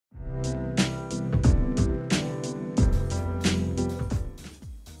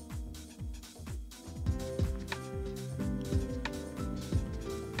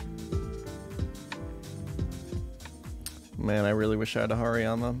Man, I really wish I had a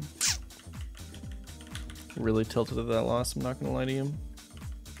Hariyama. Really tilted at that loss, I'm not gonna lie to you.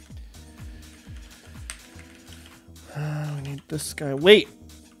 We need this guy. Wait!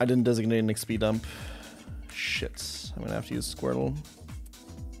 I didn't designate an XP dump. Shit. I'm gonna have to use Squirtle.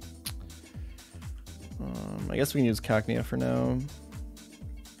 I guess we can use Cacnea for now.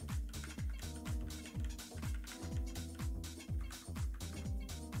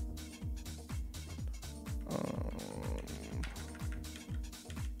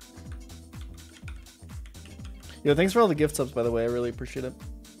 Yo, thanks for all the gift subs, by the way. I really appreciate it.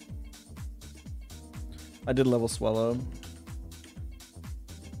 I did level Swallow.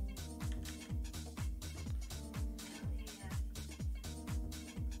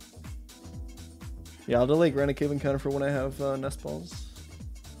 Yeah, I'll delay Granite Cave Encounter for when I have Nest Balls.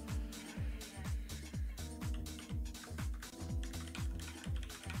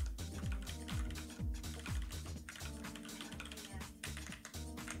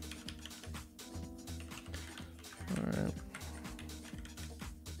 Alright.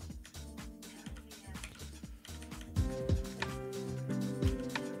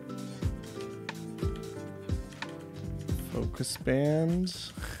 Focus Band.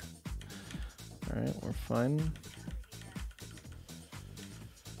 Alright, we're fine.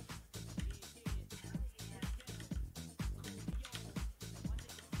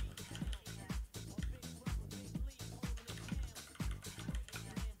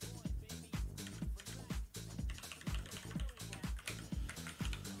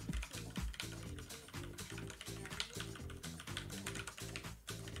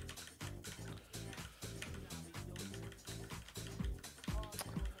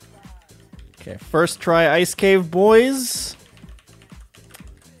 Okay, first try Ice Cave, boys.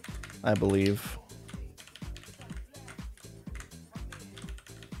 I believe.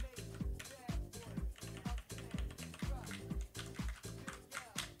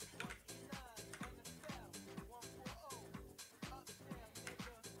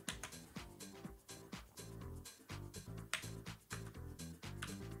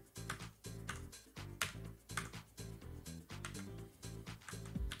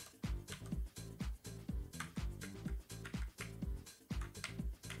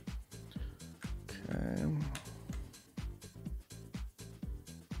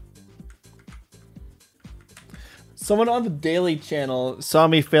 Someone on the Daily channel saw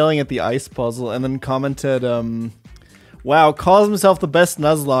me failing at the ice puzzle and then commented, wow, calls himself the best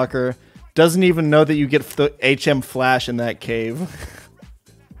Nuzlocker, doesn't even know that you get the HM Flash in that cave.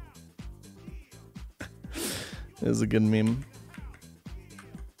 It was a good meme.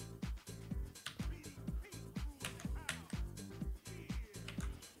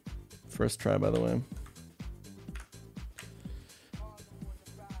 First try, by the way.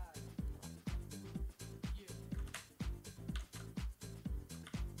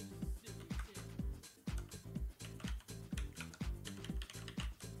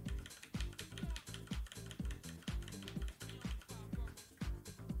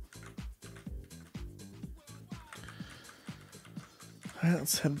 Alright,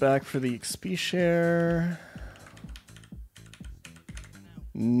 let's head back for the XP share.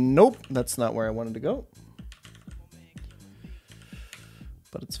 Nope, that's not where I wanted to go.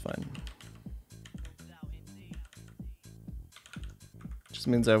 But it's fine. Just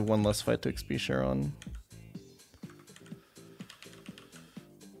means I have one less fight to XP share on.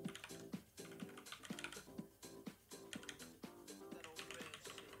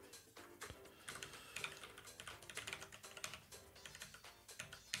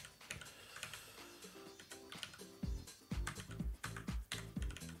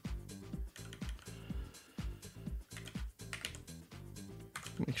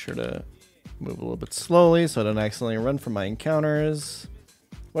 Make sure to move a little bit slowly so I don't accidentally run from my encounters.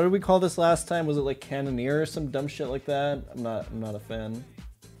 What did we call this last time? Was it like Cannoneer or some dumb shit like that? I'm not a fan.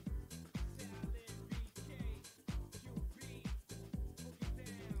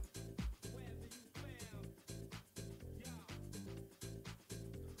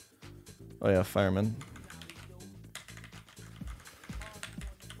 Oh yeah, Fireman.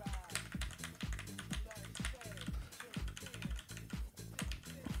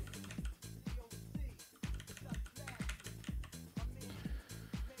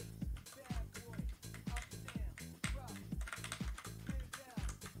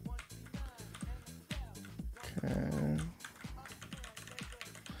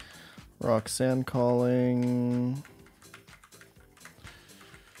 Roxanne calling.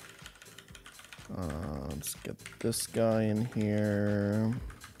 Let's get this guy in here.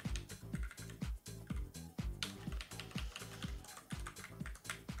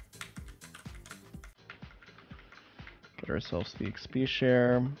 Get our ourselves the XP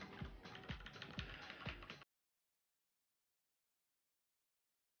share.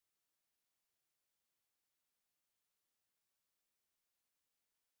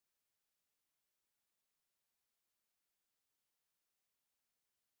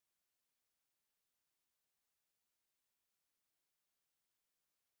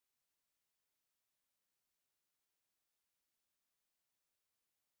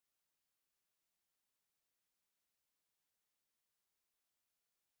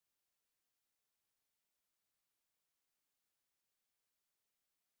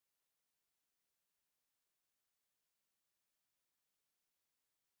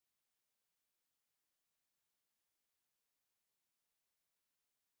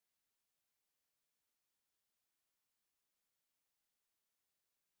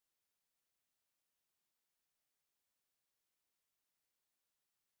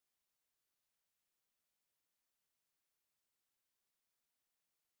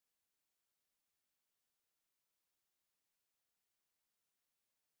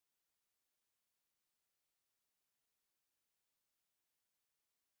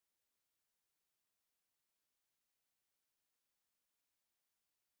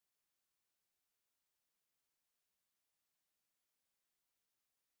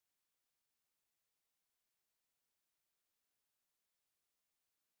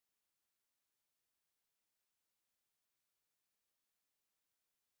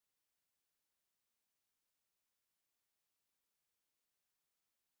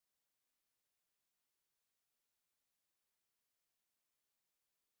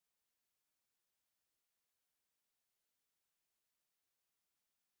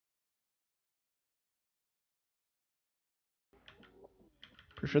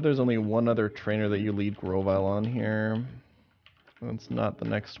 Pretty sure there's only one other trainer that you lead Grovyle on here. It's not the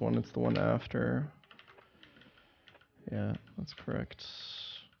next one, it's the one after. Yeah, that's correct.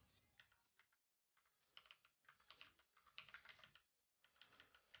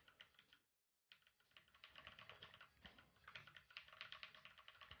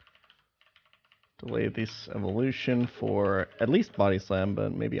 Delay this evolution for at least Body Slam,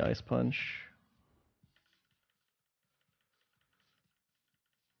 but maybe Ice Punch.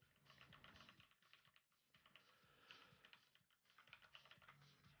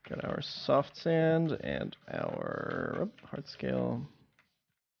 Got our Soft Sand and our Hard Scale.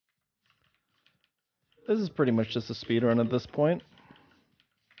 This is pretty much just a speed run at this point.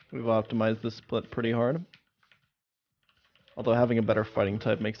 We've optimized this split pretty hard. Although having a better fighting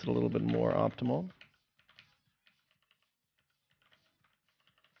type makes it a little bit more optimal.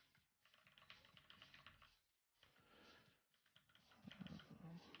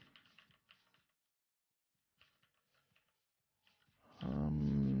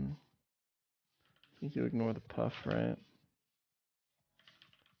 I think you ignore the puff, right?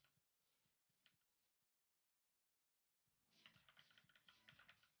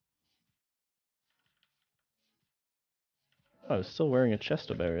 Oh, I was still wearing a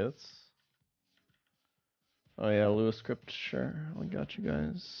Chestoberry. That's... Oh yeah, Lewis script, sure. I got you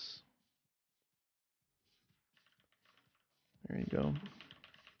guys. There you go.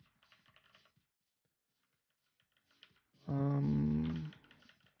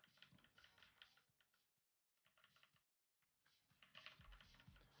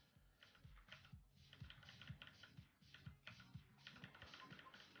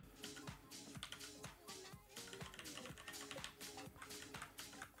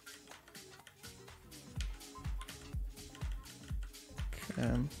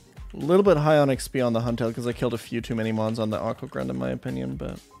 Okay. A little bit high on XP on the Huntail because I killed a few too many mons on the Aqua Grunt in my opinion,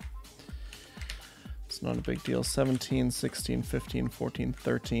 but it's not a big deal. 17, 16, 15, 14,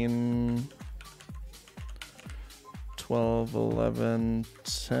 13, 12, 11,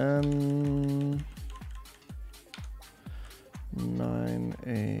 10, 9,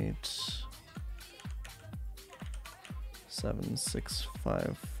 8, 7, 6,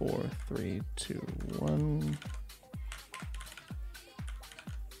 5, 4, 3, 2, 1.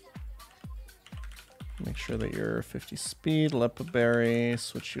 Make sure that you're 50 speed, Lepa Berry,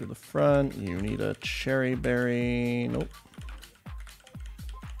 switch you to the front. You need a Cherry Berry. Nope.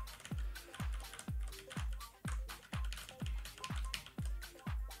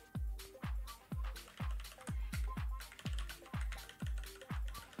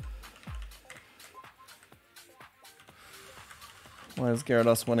 Why is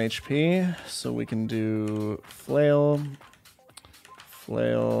Gyarados 1 HP? So we can do Flail,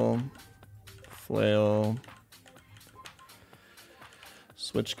 Flail, Flail.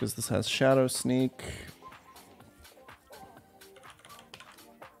 Switch because this has Shadow Sneak.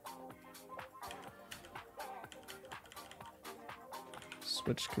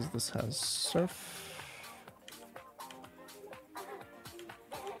 Switch because this has surf.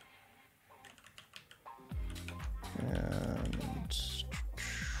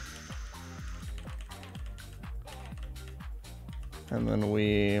 And then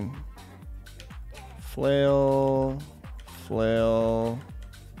we flail, flail,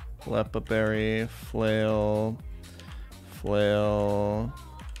 lepa berry, flail, flail,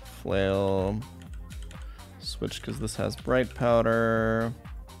 flail. Switch because this has bright powder.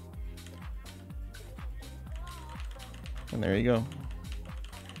 And there you go.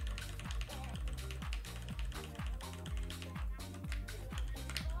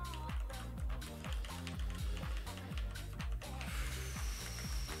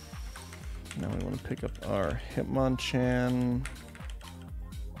 Now we want to pick up our Hitmonchan.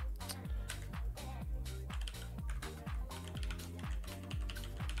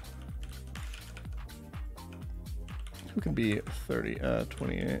 Who can be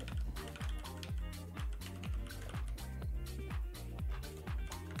 28?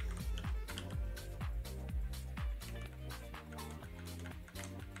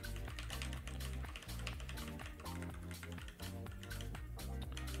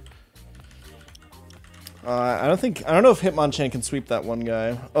 I don't know if Hitmonchan can sweep that one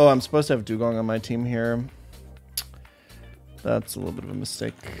guy. Oh, I'm supposed to have Dugong on my team here. That's a little bit of a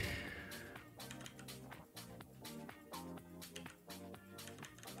mistake.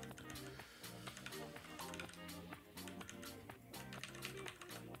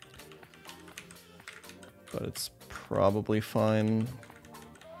 But it's probably fine.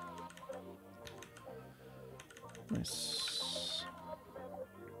 Nice.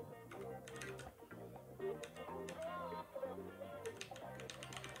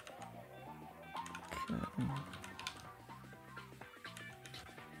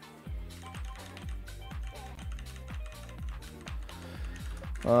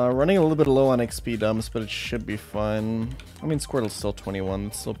 Running a little bit low on XP dumps, but it should be fine. I mean, Squirtle's still 21,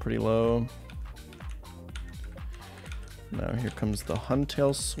 it's still pretty low. Now here comes the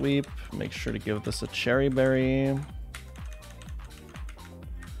Huntail sweep. Make sure to give this a Cherry Berry.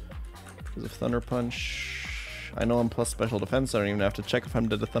 Because of Thunder Punch. I know I'm plus special defense, I don't even have to check if I'm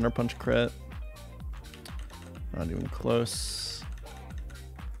dead a Thunder Punch crit. Not even close.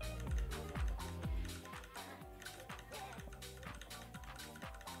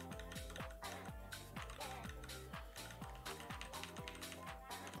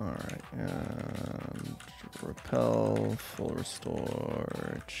 Alright, and Repel, Full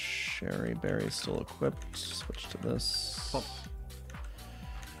Restore, Cherry Berry still equipped. Switch to this.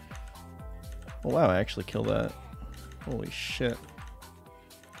 Oh wow, I actually killed that. Holy shit.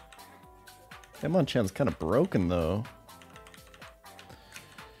 Hitmonchan's kind of broken though.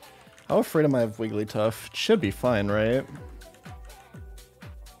 How afraid am I of Wigglytuff? It should be fine, right?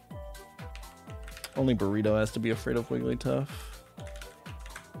 Only Burrito has to be afraid of Wigglytuff.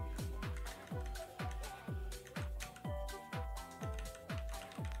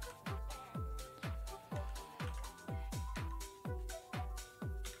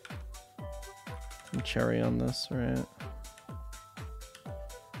 Cherry on this, right?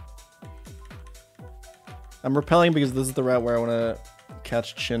 I'm repelling because this is the route where I want to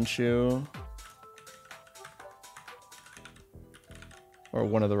catch Chinchu. Or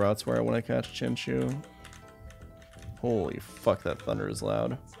one of the routes where I want to catch Chinchu. Holy fuck, that thunder is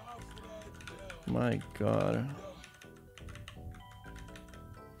loud. My god.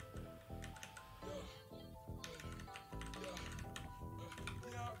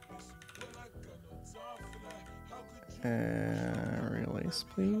 Release,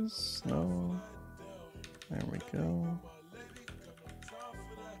 please. No. There we go.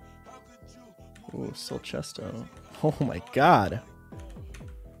 Ooh, Silchesto. Oh my god.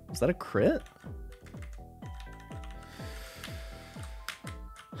 Was that a crit?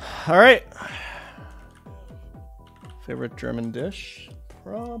 Alright. Favorite German dish?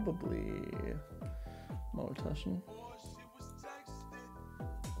 Probably Maultaschen.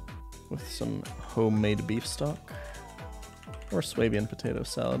 With some homemade beef stock. Or Swabian potato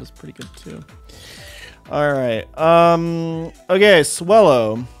salad is pretty good too. Alright. Okay,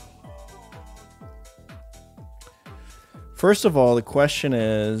 Swellow. First of all, the question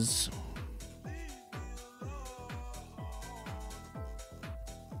is...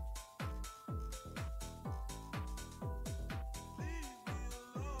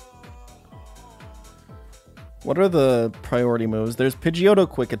 what are the priority moves? There's Pidgeotto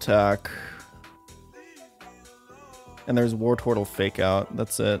Quick Attack. And there's Wartortle Fake Out.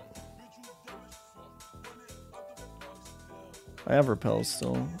 That's it. I have Repels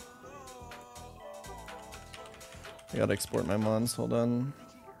still. I gotta export my mons, hold on.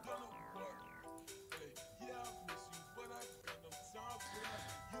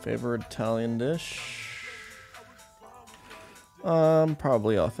 Favorite Italian dish?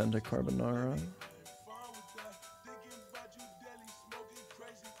 Probably authentic carbonara.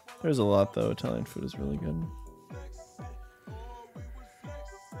 There's a lot though, Italian food is really good.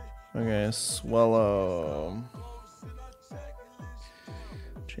 Okay, swallow.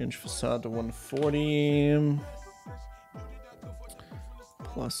 Change facade to 140.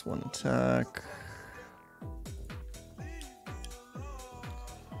 Plus 1 attack.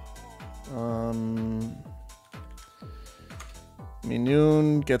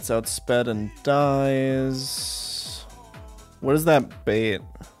 Minoon gets outsped and dies. What is that bait?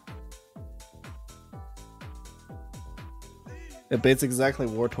 It baits exactly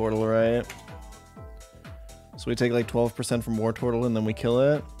War Turtle, right? So we take like 12% from War Turtle and then we kill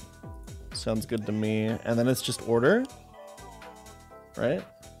it. Sounds good to me. And then it's just order, right?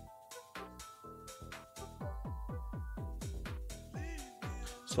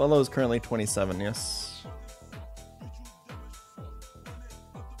 Swallow is currently 27, yes.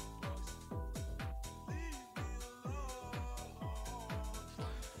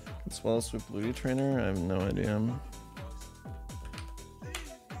 Can Swallow sweep Ludi Trainer? I have no idea.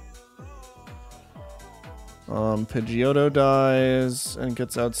 Pidgeotto dies and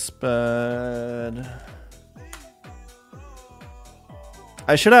gets outsped.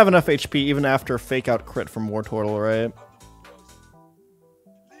 I should have enough HP even after fake out crit from War Turtle, right?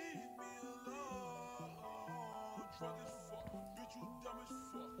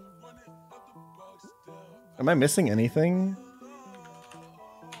 Am I missing anything?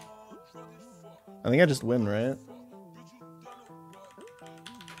 I think I just win, right?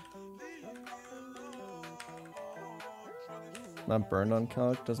 Not burned on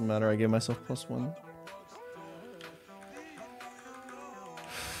calc, doesn't matter, I gave myself +1.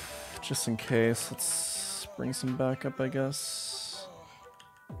 Just in case, let's bring some backup, I guess.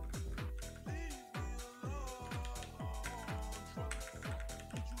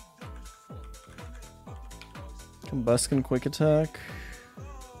 Combuskin quick attack.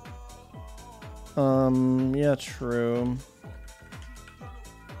 Yeah, true.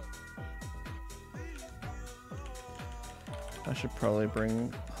 I should probably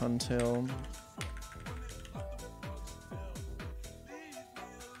bring Huntail.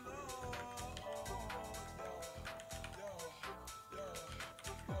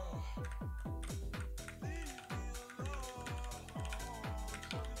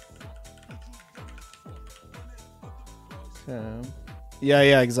 Okay.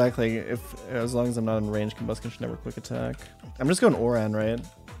 Yeah, exactly. As long as I'm not in range, Combuskin should never quick attack. I'm just going Oran, right?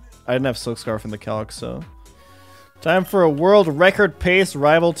 I didn't have Silk Scarf in the calc, so. Time for a world record pace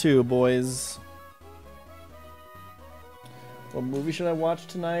Rival 2, boys. What movie should I watch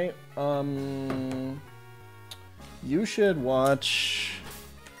tonight? You should watch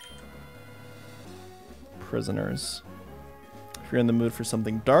Prisoners. If you're in the mood for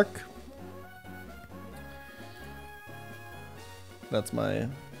something dark. That's my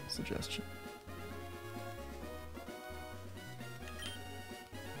suggestion.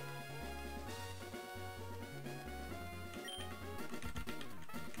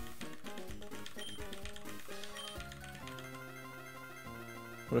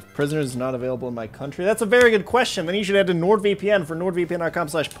 What if Prisoners is not available in my country? That's a very good question. Then you should head to NordVPN for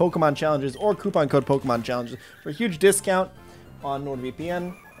nordvpn.com/PokemonChallenges or coupon code PokemonChallenges for a huge discount on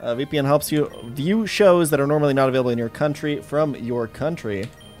NordVPN. VPN helps you view shows that are normally not available in your country from your country.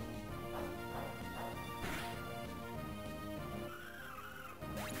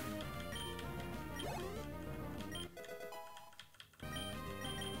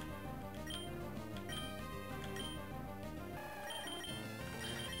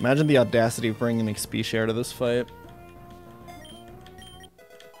 Imagine the audacity of bringing an XP share to this fight.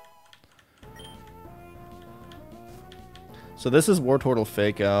 So this is War Turtle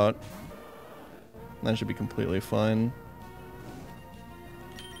fake out. That should be completely fine.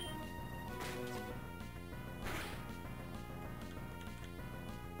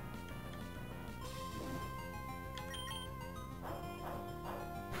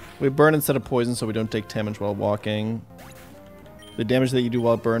 We burn instead of poison so we don't take damage while walking. The damage that you do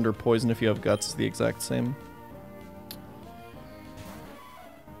while burned or poisoned if you have guts is the exact same.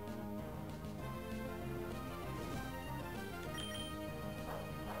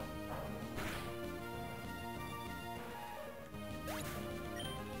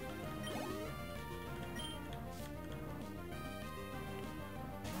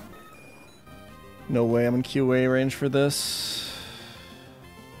 No way I'm in QA range for this.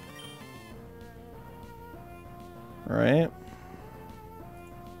 right?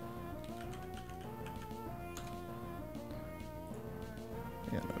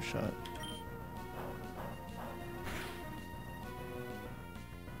 Yeah, no shot.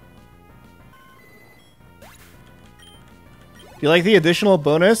 Do you like the additional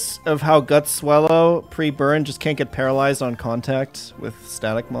bonus of how Gut Swallow pre-burn just can't get paralyzed on contact with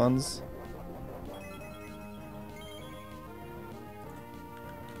static mons?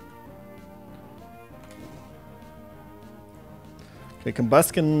 Okay,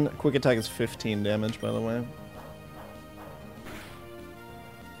 Combustion quick attack is 15 damage, by the way.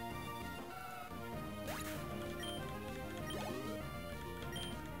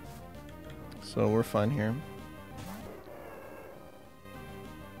 So we're fine here.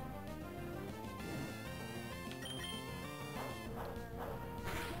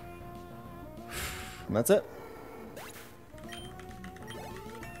 And that's it.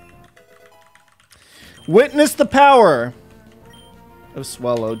 Witness the power of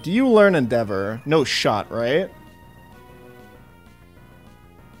Swallow. Do you learn Endeavor? No shot, right?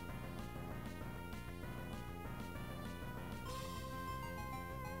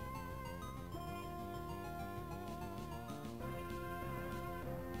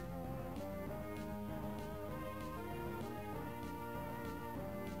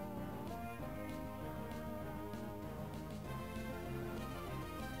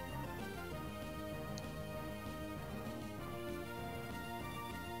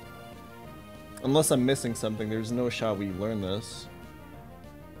 Unless I'm missing something, there's no shot we learn this.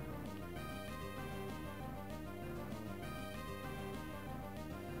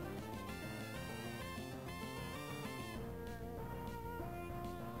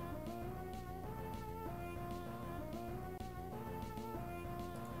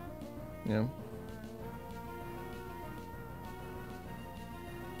 Yeah.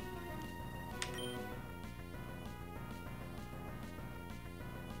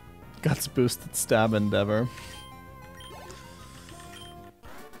 Guts boosted stab Endeavor.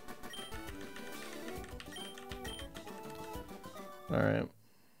 Alright.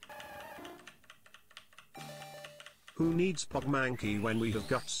 Who needs Pokmonkey when we have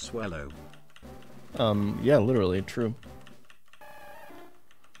got Swallow? Yeah, literally, true.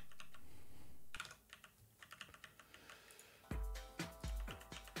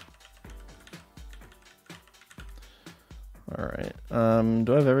 Alright,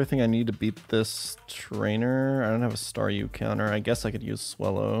 do I have everything I need to beat this trainer? I don't have a star U counter. I guess I could use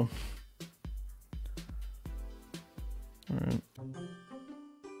Swallow. Alright.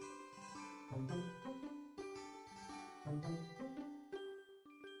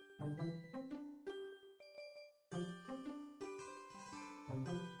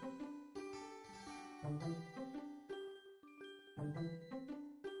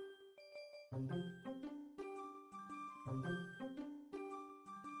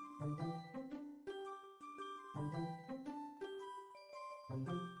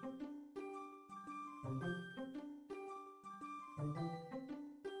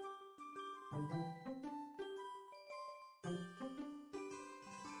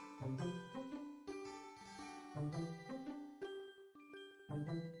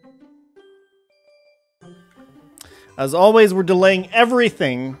 As always, we're delaying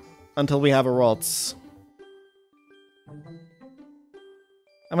everything until we have a Ralts.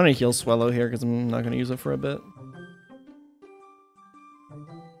 I'm gonna heal Swallow here because I'm not gonna use it for a bit.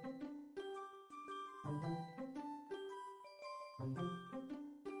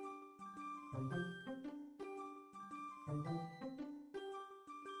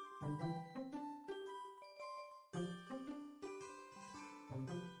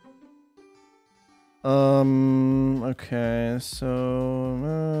 Okay, so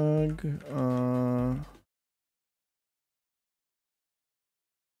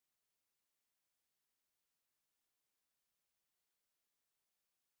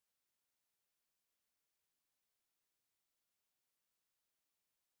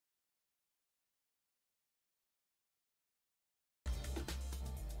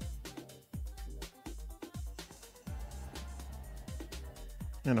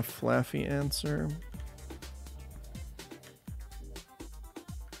and a Flaffy answer.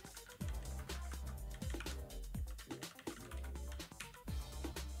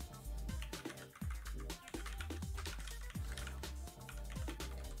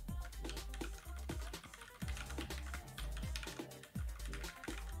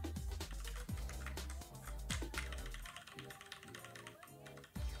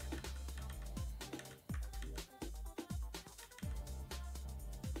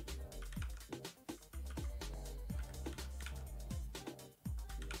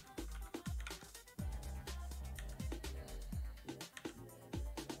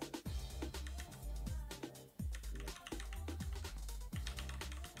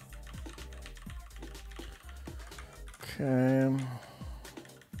 Okay.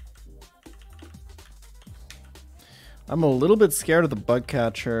 I'm a little bit scared of the bug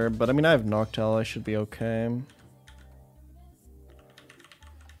catcher, but I mean, I have Noctowl. I should be okay.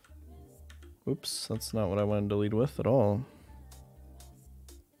 Oops, that's not what I wanted to lead with at all.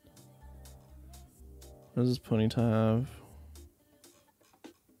 What does this Ponyta have?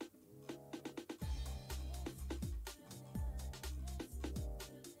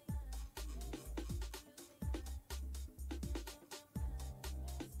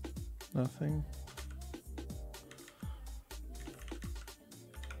 Nothing.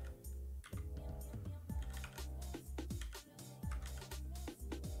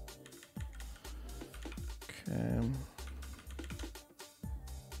 Okay.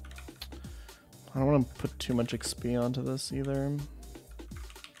 I don't want to put too much XP onto this either.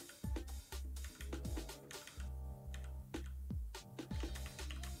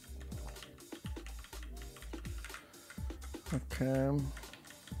 Okay.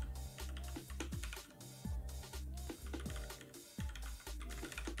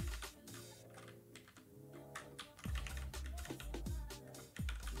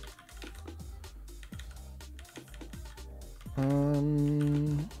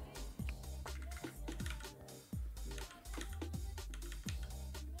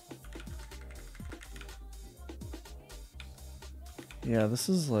 Yeah, this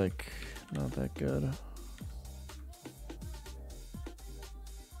is like not that good.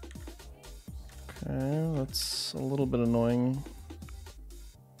 Okay, that's a little bit annoying.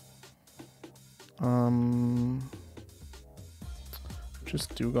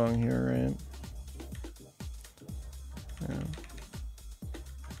 Just Dugong here, right?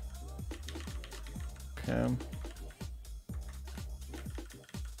 Yeah. Okay.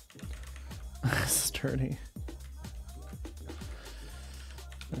 Sturdy.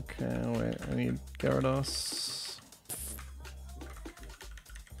 Okay, wait, I need Gyarados.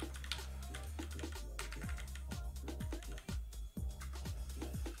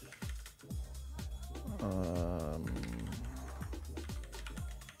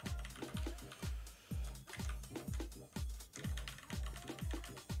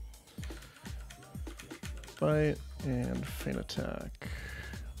 Bite and Feint Attack.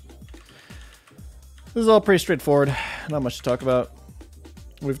 This is all pretty straightforward. Not much to talk about.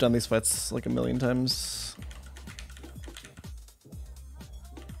 We've done these fights like a million times.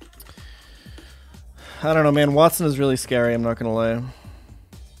 I don't know, man. Watson is really scary, I'm not gonna lie.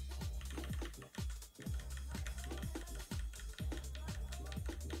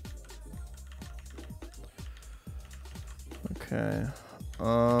 Okay.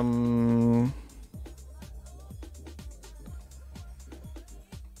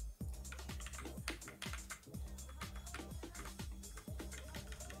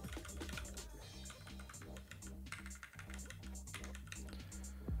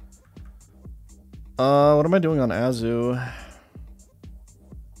 What am I doing on Azu?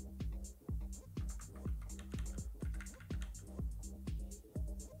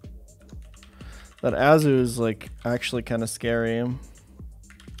 That Azu is like actually kind of scary.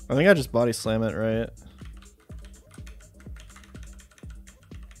 I think I just body slam it, right?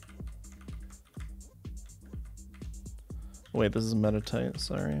 Wait, this is Meditite,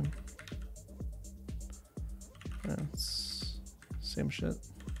 sorry. Yeah, it's same shit.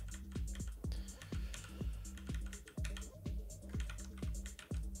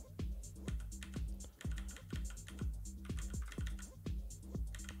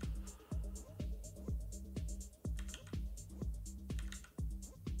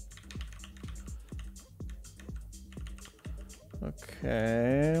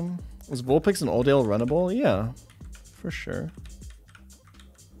 Okay. Is Vulpix and Oldale runnable? Yeah, for sure.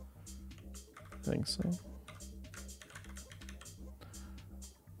 I think so.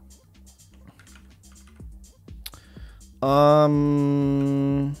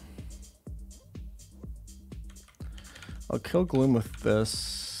 I'll kill Gloom with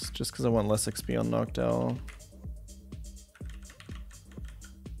this just because I want less XP on Noctowl.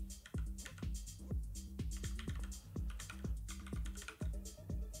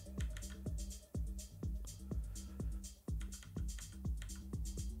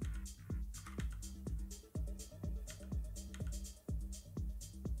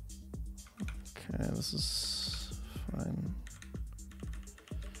 Okay, this is fine.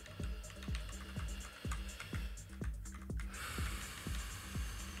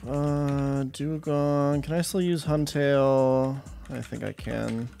 Dugong. Can I still use Huntail? I think I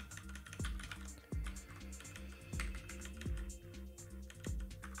can.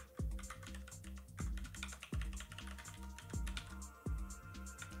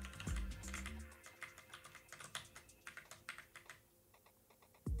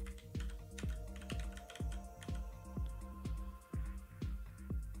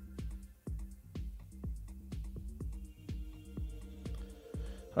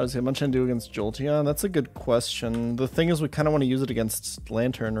 How does Hitmonchan do against Jolteon? That's a good question. The thing is, we kind of want to use it against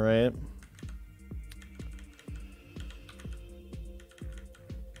Lantern, right?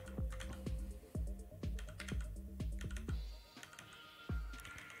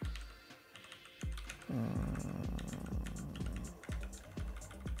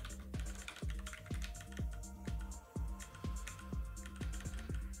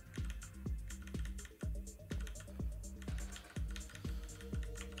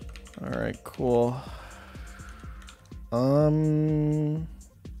 All right, cool. Rhyhorn,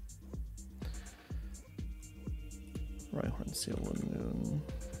 Seal, Moon.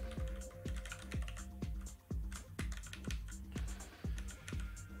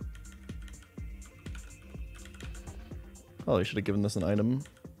 Probably should have given this an item.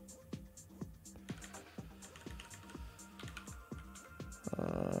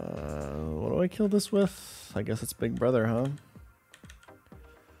 What do I kill this with? I guess it's Big Brother, huh?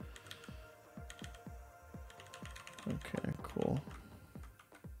 Okay, cool.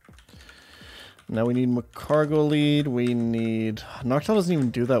 Now we need Macargo lead. We need... Noctowl doesn't even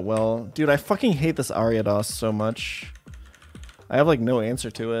do that well. Dude, I fucking hate this Ariados so much. I have like no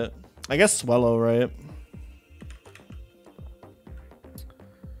answer to it. I guess Swallow, right?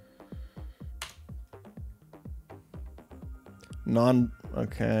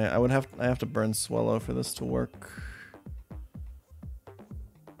 Okay, I have to burn Swallow for this to work.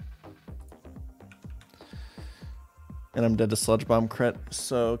 And I'm dead to Sludge Bomb crit,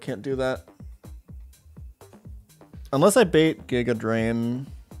 so can't do that. Unless I bait Giga Drain.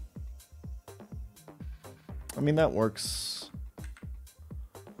 I mean, that works.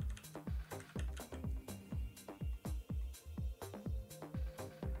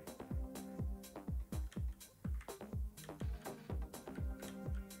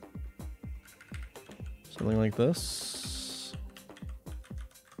 Something like this.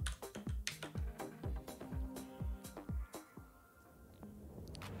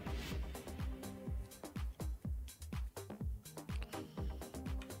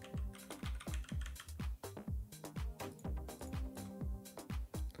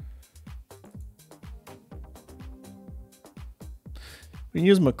 We can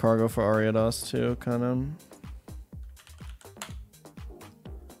use Macargo for Ariados too, kind of.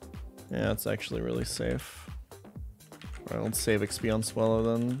 Yeah, it's actually really safe. Alright, let's save XP on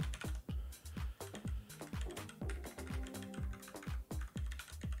Swallow then.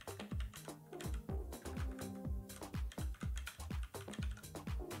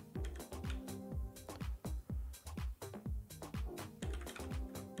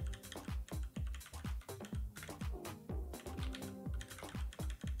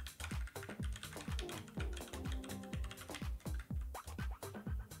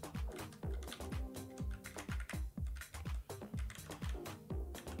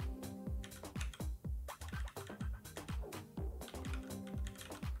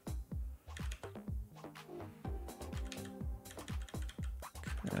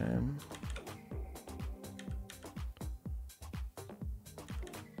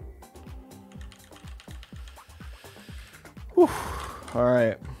 Whew. All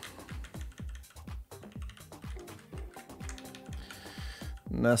right.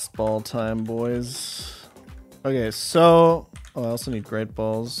 Nest ball time, boys. Okay, so... Oh, I also need great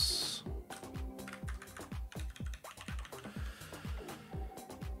balls.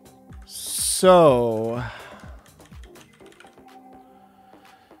 So...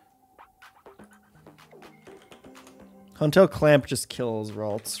 Huntail Clamp just kills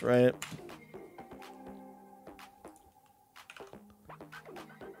Ralts, right?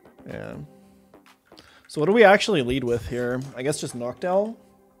 Yeah. So what do we actually lead with here? I guess just Noctowl?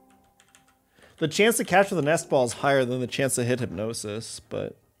 The chance to catch with a Nest Ball is higher than the chance to hit Hypnosis,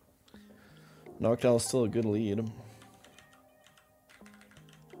 but Noctowl is still a good lead.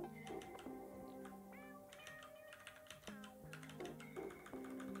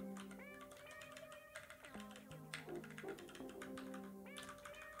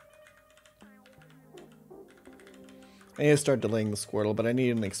 I need to start delaying the Squirtle, but I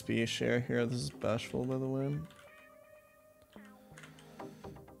need an XP share here. This is Bashful, by the way.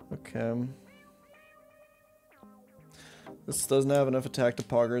 Okay. This doesn't have enough attack to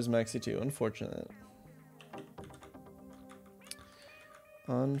Poggers Maxi 2. Unfortunate.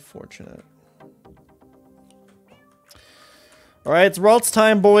 Unfortunate. Alright, it's Ralts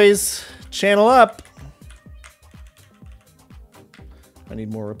time, boys. Channel up. I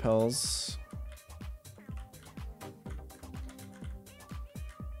need more repels.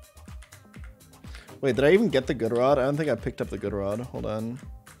 Wait, did I even get the good rod? I don't think I picked up the good rod. Hold on.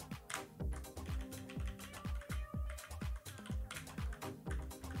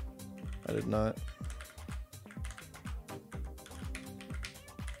 I did not.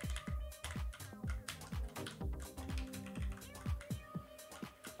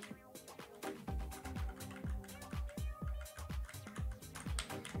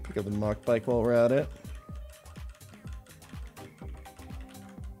 Pick up the mock bike while we're at it.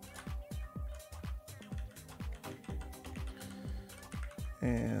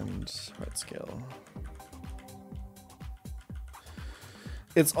 And heart scale.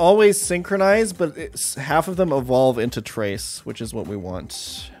 It's always synchronized, but half of them evolve into Trace, which is what we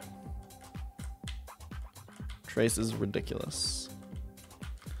want. Trace is ridiculous.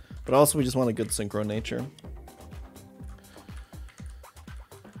 But also we just want a good synchro nature.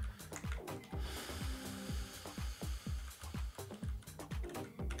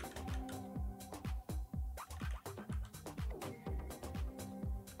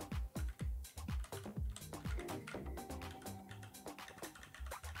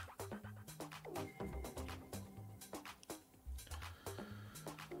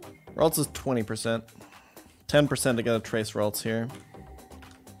 Ralts is 20%. 10% to get a Trace Ralts here.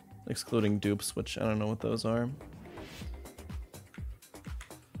 Excluding dupes, which I don't know what those are.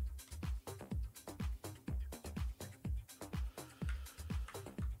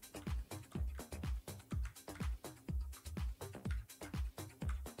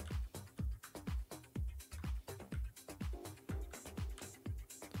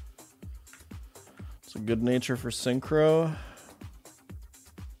 It's a good nature for synchro.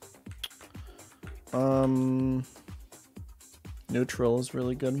 Neutral is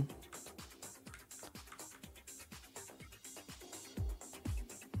really good.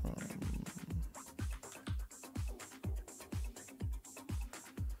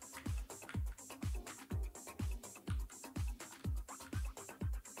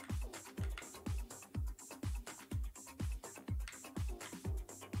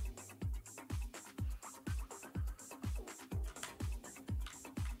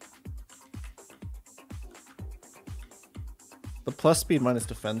 The plus speed minus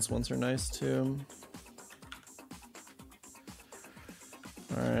defense ones are nice too.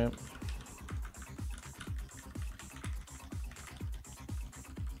 Alright.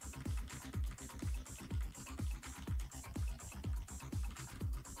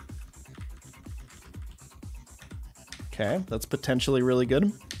 Okay, that's potentially really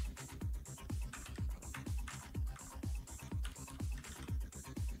good.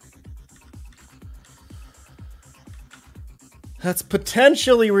 That's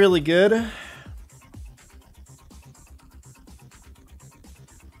potentially really good.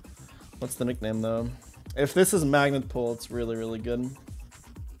 What's the nickname though? If this is Magnet Pull, it's really, really good.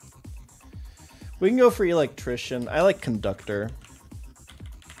 We can go for Electrician. I like Conductor.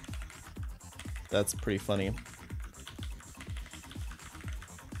 That's pretty funny.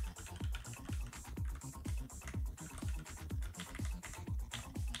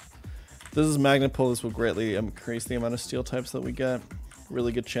 This is Magnet Pull. This will greatly increase the amount of steel types that we get.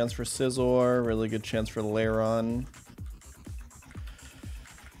 Really good chance for Scizor. Really good chance for Lairon.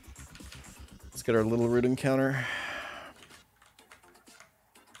 Let's get our little root encounter.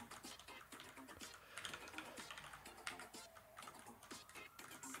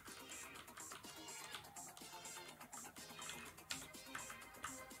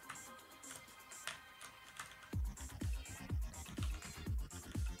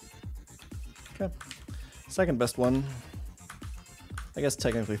 Okay. Second best one. I guess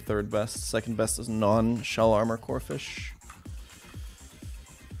technically third best. Second best is non-shell armor Corphish.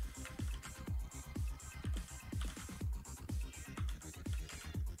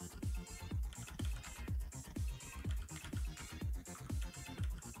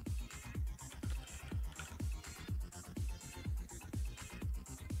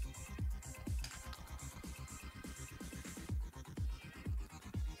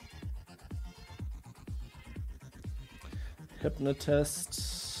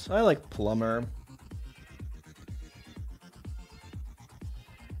 Hypnotist. I like Plumber.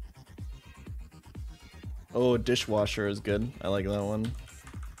 Oh, Dishwasher is good. I like that one.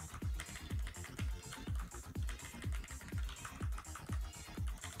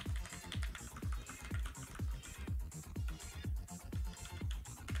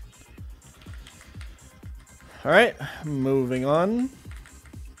 All right, moving on.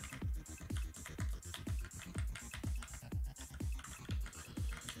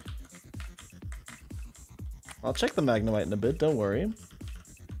 I'll check the Magnemite in a bit, don't worry.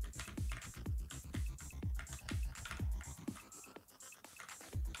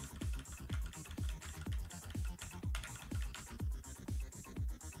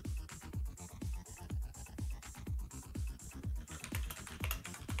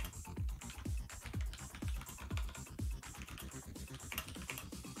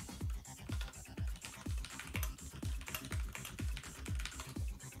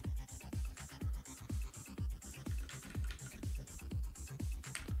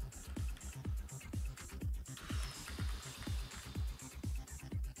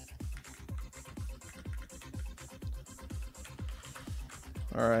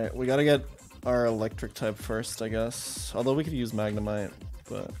 Alright, we gotta get our electric type first, I guess. Although we could use Magnemite,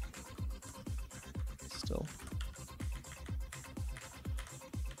 but still.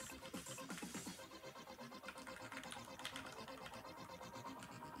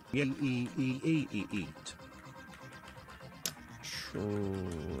 Eat.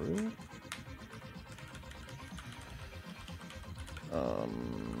 True.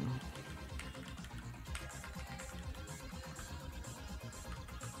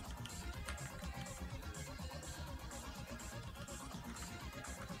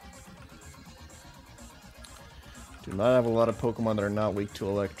 Do not have a lot of Pokemon that are not weak to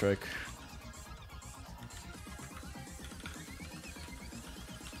electric.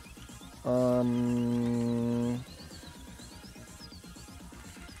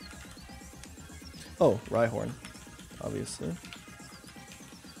 Oh, Rhyhorn, obviously.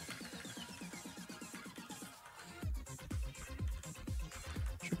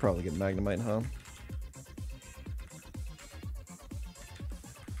 Should probably get Magnemite, huh?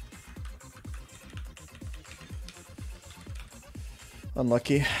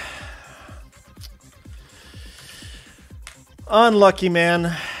 Unlucky. Unlucky,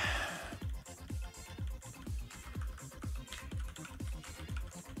 man.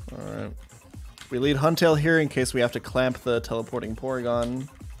 Alright. We lead Huntail here in case we have to clamp the teleporting Porygon.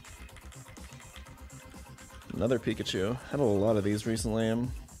 Another Pikachu. Had a lot of these recently.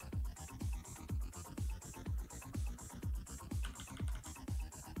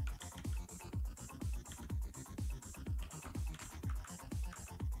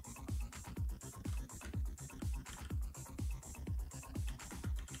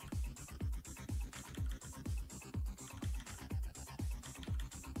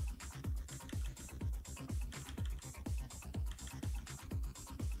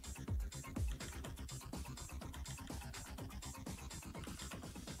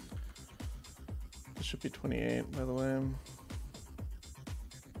 This should be 28, by the way.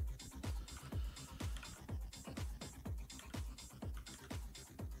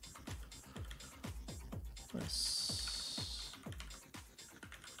 Nice.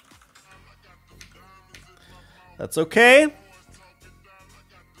 That's okay.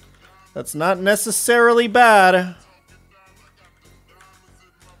 That's not necessarily bad.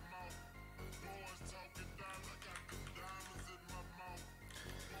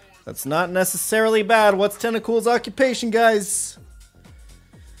 That's not necessarily bad. What's Tentacool's occupation, guys?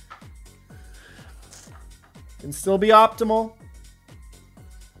 Can still be optimal.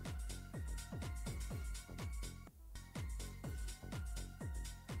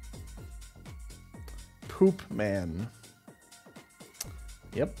 Poop Man.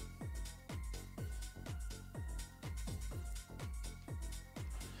 Yep.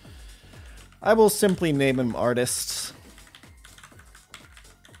 I will simply name him Artist.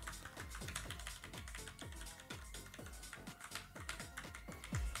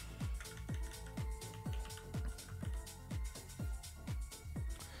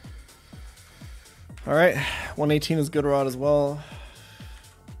 All right, 118 is good rod as well.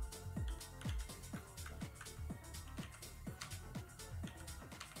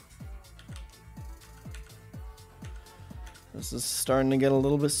 This is starting to get a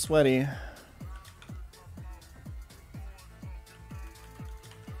little bit sweaty.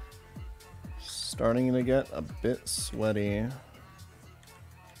 Starting to get a bit sweaty.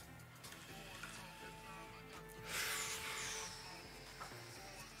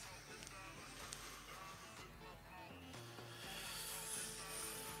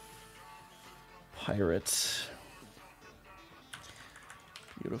 Pirate.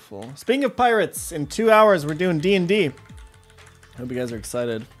 Beautiful. Speaking of pirates, in 2 hours we're doing D&D. Hope you guys are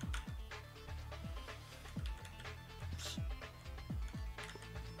excited.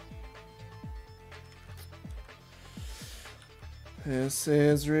 This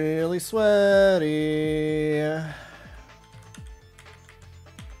is really sweaty.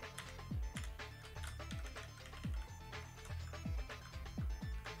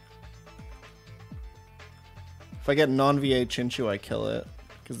 If I get non-VA Chinchu, I kill it.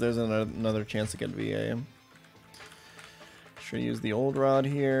 Because there's another chance to get VA. Should use the old rod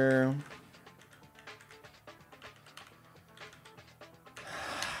here.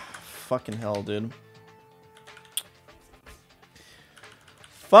 Fucking hell, dude.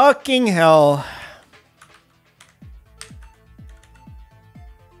 Fucking hell.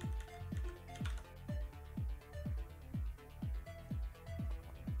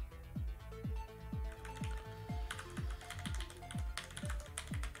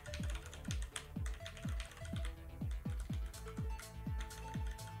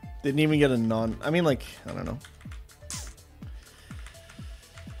 Didn't even get a non... I mean, like, I don't know.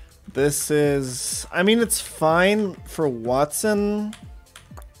 This is... I mean, it's fine for Watson.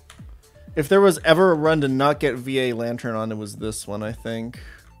 If there was ever a run to not get VA Lantern on, it was this one, I think.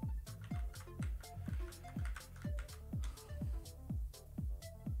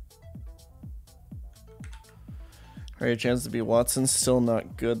 Alright, chance to be Watson. Still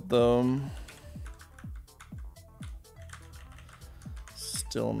not good, though.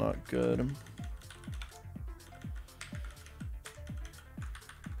 Still not good.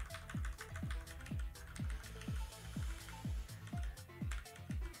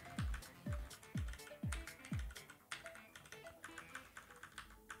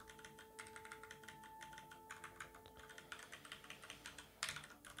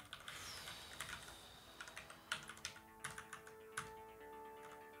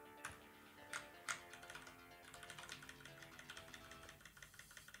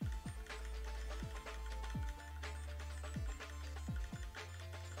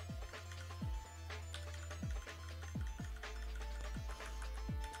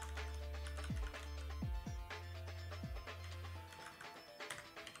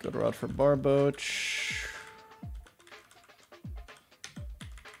 Good rod for Barboach.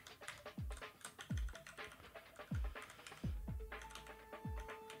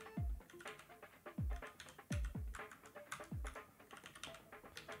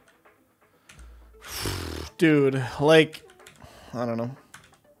 Dude, like, I don't know.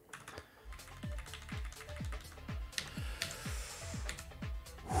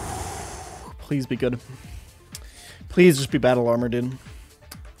 Please be good. Please just be battle armor, dude.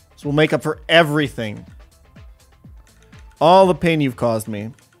 So we'll make up for everything. All the pain you've caused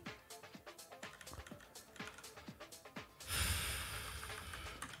me.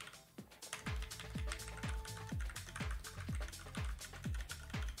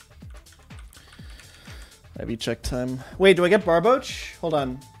 IV check time. Wait, do I get Barboach? Hold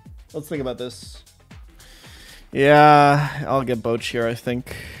on. Let's think about this. Yeah, I'll get Boach here, I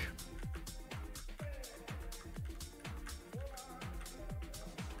think.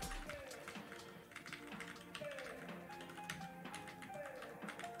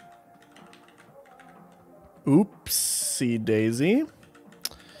 Oopsie daisy.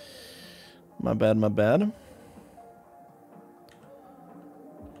 My bad, my bad.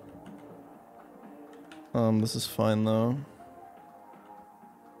 This is fine though.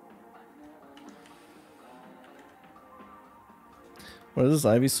 What does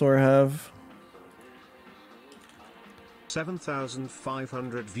this Ivysaur have?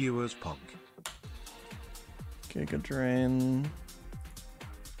 7,500 viewers, Pog. Giga Drain.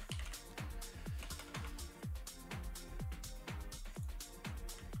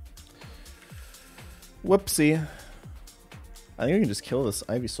 Whoopsie. I think we can just kill this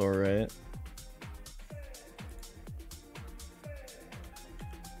Ivysaur, right?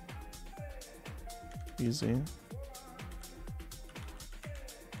 Easy.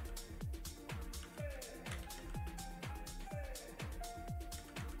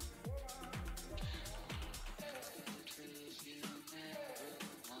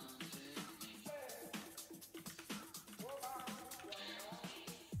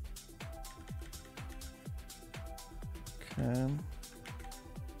 Okay.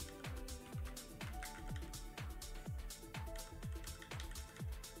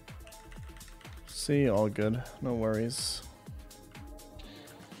 See, all good. No worries.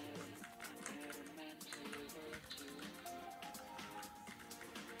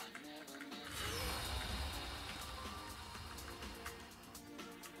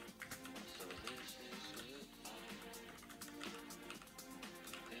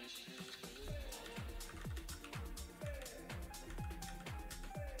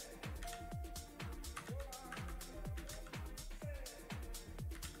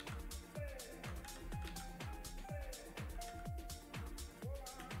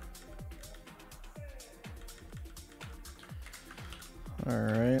 All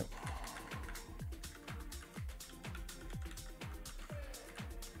right.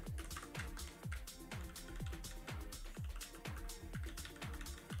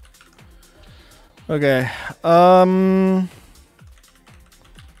 Okay.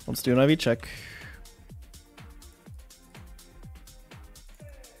 Let's do an IV check.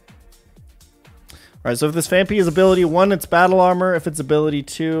 Alright, so if this Phanpy is ability 1, it's battle armor. If it's ability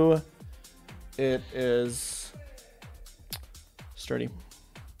 2, it is sturdy.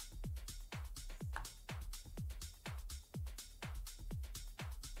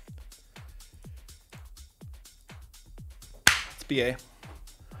 It's BA.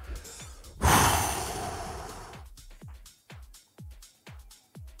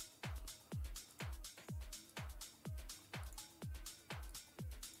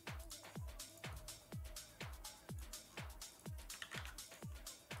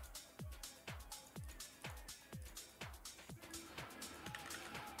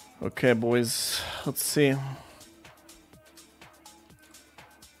 Okay, boys. Let's see.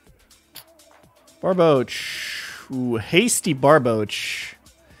 Barboach. Ooh, hasty Barboach.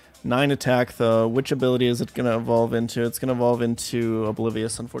 9 attack, though. Which ability is it going to evolve into? It's going to evolve into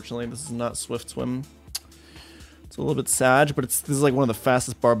Oblivious, unfortunately. This is not Swift Swim. It's a little bit sad, but this is like one of the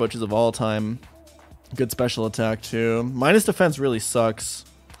fastest Barboaches of all time. Good special attack, too. Minus defense really sucks.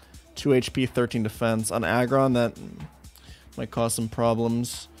 2 HP, 13 defense. On Aggron, that might cause some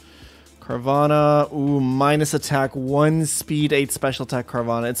problems. Carvana, ooh, minus attack, 1 speed, 8 special attack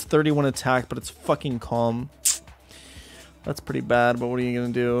Carvana. It's 31 attack, but it's fucking calm. That's pretty bad, but what are you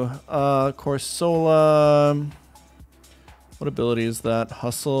gonna do? Corsola. What ability is that?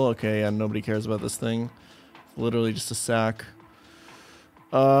 Hustle? Okay, yeah, nobody cares about this thing. Literally just a sack.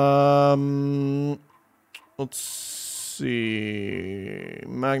 Let's see.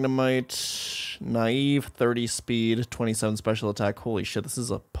 Magnemite, Naive, 30 speed, 27 special attack. Holy shit, this is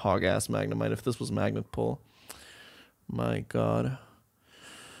a pog-ass Magnemite. If this was Magnet Pull. My god.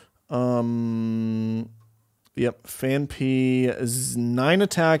 Yep, Fan P is 9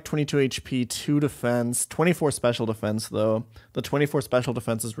 attack, 22 HP, 2 defense, 24 special defense, though. The 24 special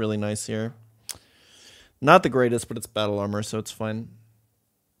defense is really nice here. Not the greatest, but it's battle armor, so it's fine.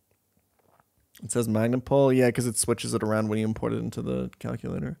 It says Magnet Pull. Yeah, because it switches it around when you import it into the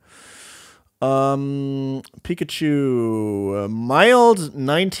calculator. Pikachu. Mild,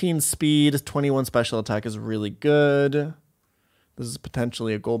 19 speed, 21 special attack is really good. This is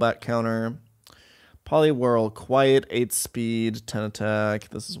potentially a Golbat counter. Poliwhirl, quiet, 8 speed, 10 attack.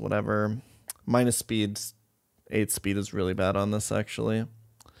 This is whatever. Minus speed, 8 speed is really bad on this, actually.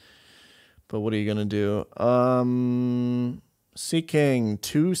 But what are you going to do? Seeking,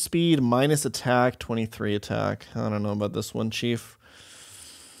 2 speed, minus attack, 23 attack. I don't know about this one, Chief.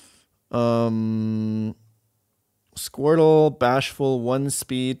 Squirtle, Bashful, 1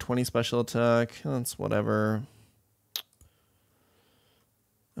 speed, 20 special attack. That's whatever.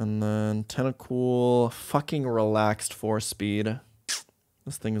 And then Tentacool, fucking relaxed 4 speed.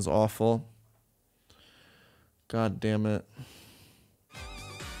 This thing is awful. God damn it.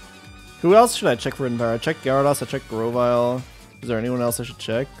 Who else should I check for Power? I checked Gyarados, I checked Grovyle. Is there anyone else I should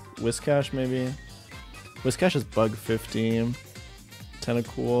check? Whiscash, maybe? Whiscash is Bug 50.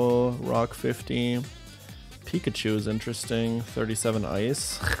 Tentacool, Rock 50. Pikachu is interesting. 37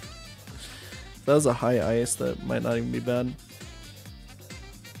 Ice. If that was a high Ice, that might not even be bad.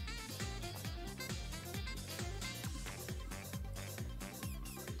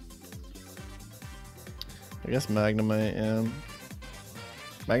 I guess Magnemite, yeah.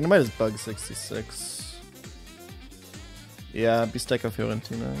 Magnemite is Bug 66. Yeah, Bistecco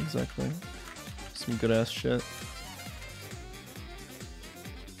Fiorentina, exactly. Some good ass shit.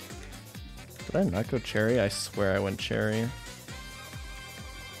 Did I not go Cherry? I swear I went Cherry.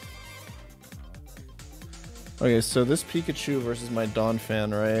 Okay, so this Pikachu versus my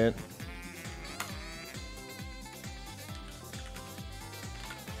Donphan, right?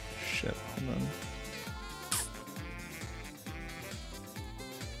 Shit, hold on.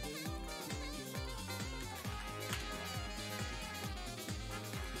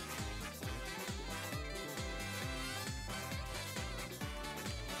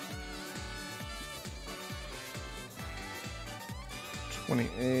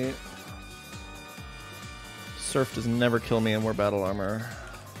 Surf does never kill me and we're battle armor.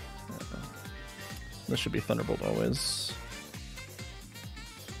 This should be Thunderbolt always.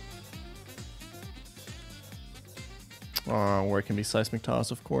 Where it can be Seismic Toss,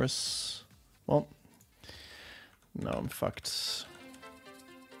 of course. Well, no, I'm fucked.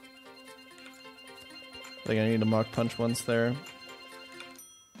 I think I need to Mach Punch once there.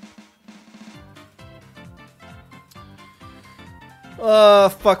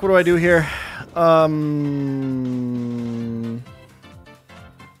 Fuck, what do I do here?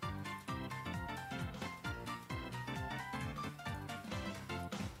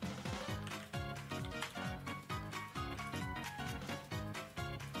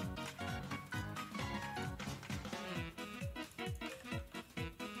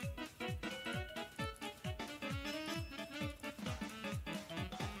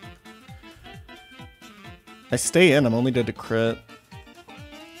 I stay in, I'm only dead to crit.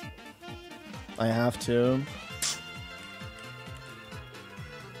 I have to.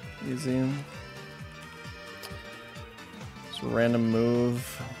 Easy. It's a random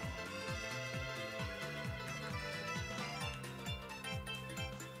move.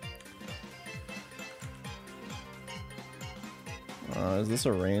 Is this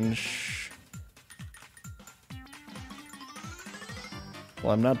a range?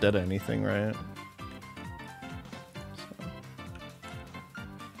 Well, I'm not dead to anything, right?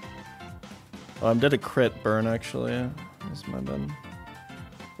 Oh, I'm dead a crit burn, actually. That's my bad.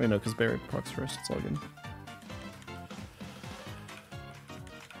 Wait, no, because Barry procs first. It's all good.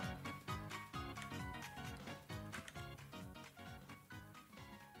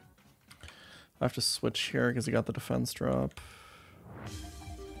 I have to switch here because he got the defense drop.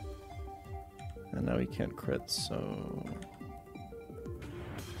 And now he can't crit, so...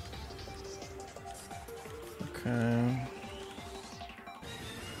 Okay.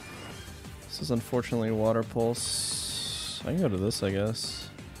 This is unfortunately Water Pulse. I can go to this, I guess.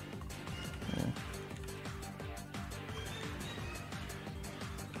 Oh.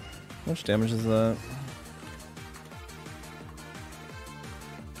 How much damage is that?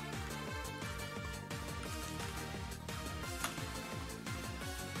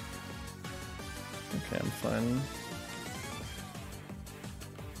 Okay, I'm fine.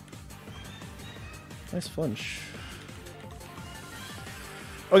 Nice flinch.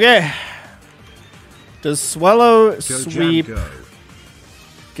 Okay. Does Swallow sweep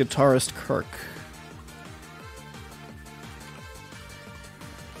Guitarist Kirk?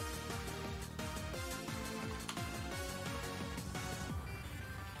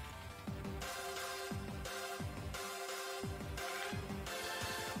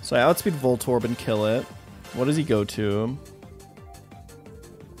 So I outspeed Voltorb and kill it. What does he go to?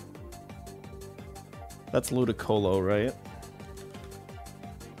 That's Ludicolo, right?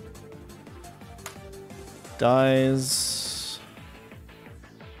 Dies.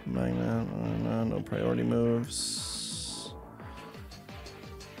 Magnet. No priority moves.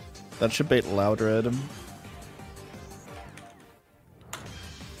 That should bait Loudred.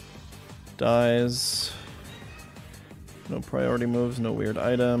 Dies. No priority moves, no weird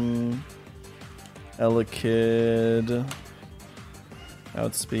item. Elekid.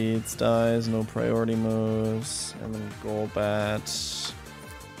 Outspeeds, dies, no priority moves. And then Golbat.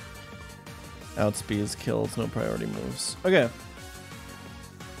 Outspeeds, kills, no priority moves. Okay.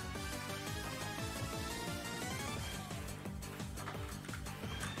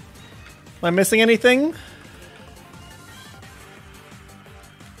 Am I missing anything?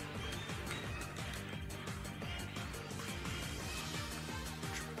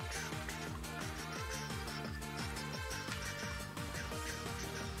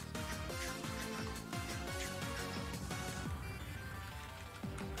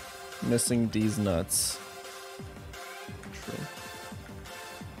 Missing D's nuts. True.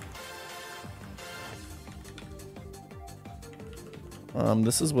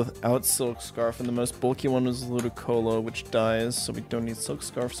 This is without Silk Scarf, and the most bulky one is Ludicolo, which dies, so we don't need Silk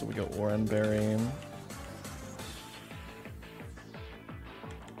Scarf, so we go Oranberry.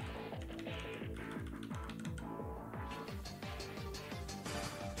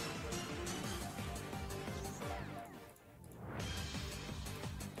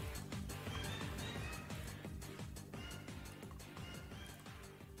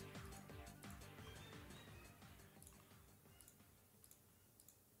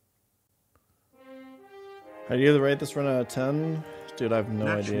 How do you rate this run out of 10? Dude, I have no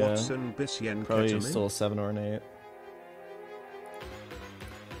idea. Watson, Probably still a 7 or an 8.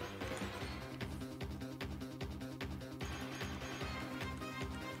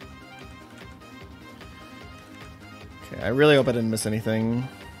 Okay, I really hope I didn't miss anything.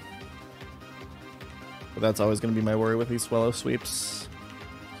 But that's always going to be my worry with these Swallow sweeps.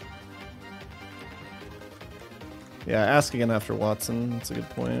 Yeah, ask again after Watson. That's a good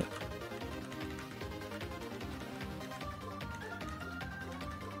point.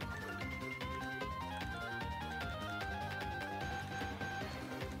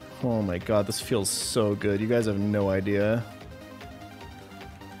 Oh my god, this feels so good. You guys have no idea.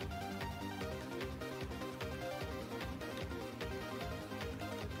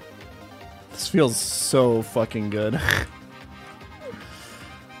 This feels so fucking good.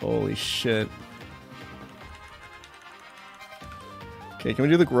 Holy shit. Okay, can we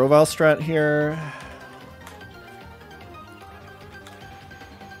do the Grovyle strat here?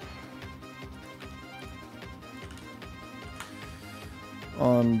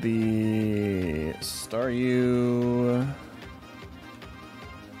 On the Staryu.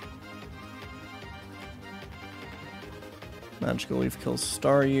 Magical Leaf kills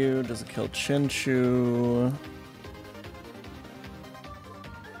Staryu. Does it kill Chinchou?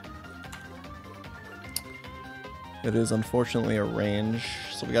 It is unfortunately a range,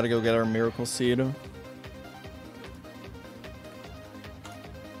 so we gotta go get our Miracle Seed.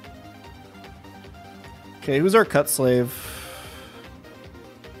 Okay, who's our cut slave?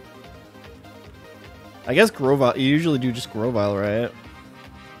 I guess Grovyle. You usually do just Grovyle, right?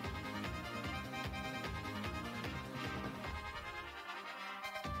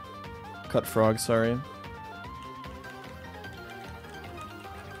 Cut Frog, sorry.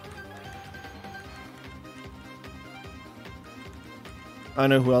 I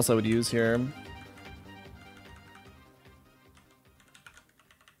know who else I would use here.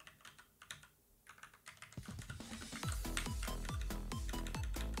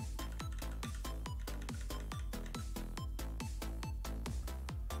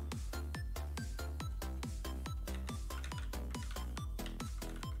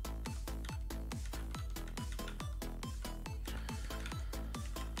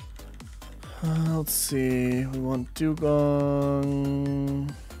 Let's see. We want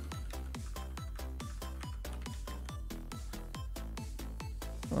Dugong.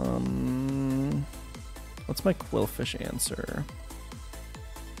 What's my Quillfish answer?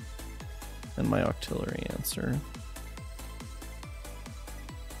 And my Octillery answer.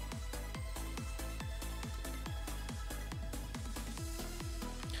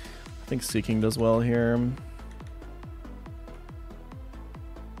 I think Seeking does well here.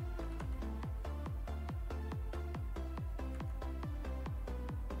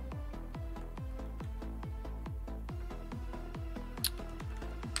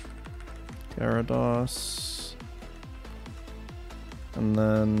 Gyarados. And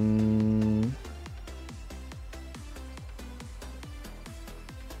then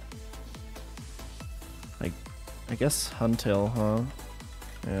I guess Huntail, huh?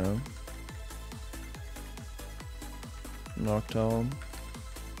 Yeah. Noctowl.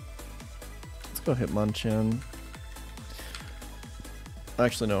 Let's go Hitmonchan.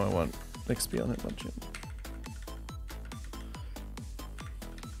 Actually, no, I want XP on Hitmonchan.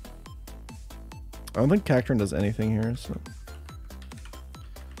 I don't think Cacturne does anything here, so.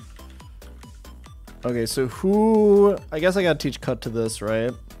 Okay, so who... I guess I gotta teach Cut to this,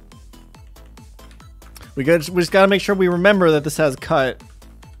 right? We just gotta make sure we remember that this has Cut.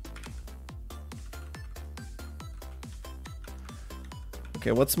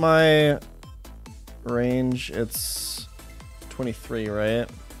 Okay, what's my range? It's 23, right?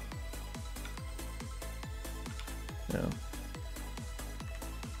 Yeah.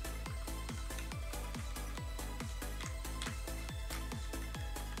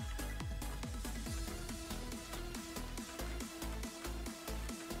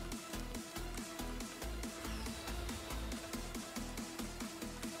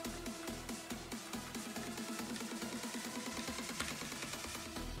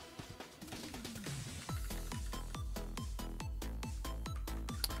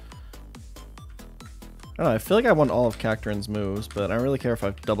 I don't know, I feel like I want all of Cacturne's moves, but I don't really care if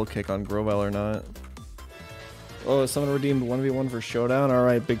I double kick on Grovyle or not. Oh, someone redeemed 1v1 for Showdown?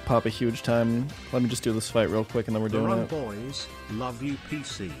 Alright, Big Papa, huge time. Let me just do this fight real quick and then we're doing it. Boys, love you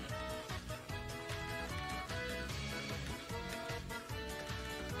PC.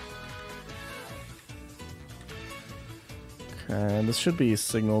 Okay, this should be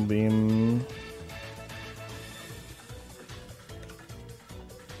Signal Beam.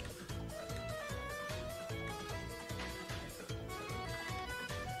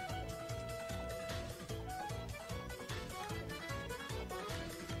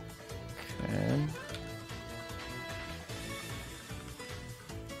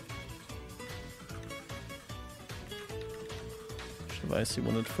 Icy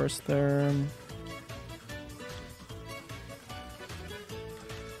wanted first there.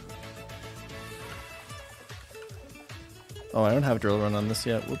 Oh, I don't have Drill Run on this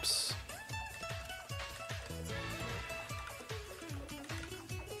yet. Whoops.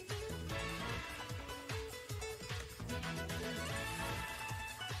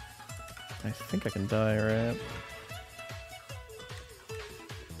 I think I can die, right?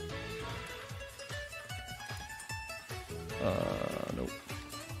 Nope.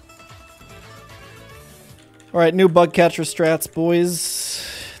 Alright, new bug catcher strats, boys.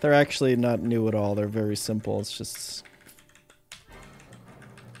 They're actually not new at all. They're very simple. It's just...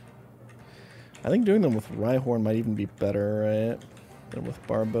 I think doing them with Rhyhorn might even be better, right? Than with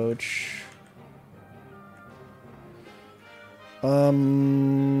Barboach.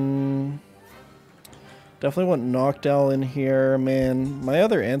 Definitely want Noctowl in here, man. My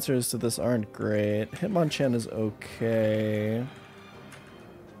other answers to this aren't great. Hitmonchan is okay.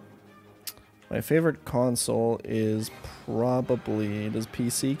 My favorite console is probably... Does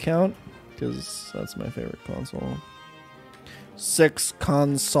PC count? Because that's my favorite console. 6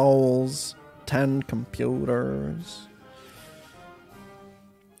 consoles. 10 computers.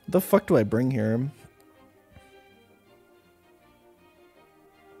 What the fuck do I bring here?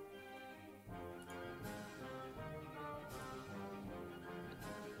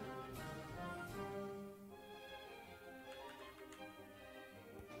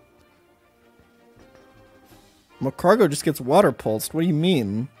 Macargo just gets water pulsed. What do you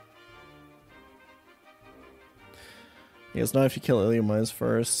mean? Yes, not if you kill Illumise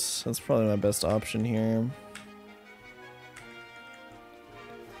first. That's probably my best option here.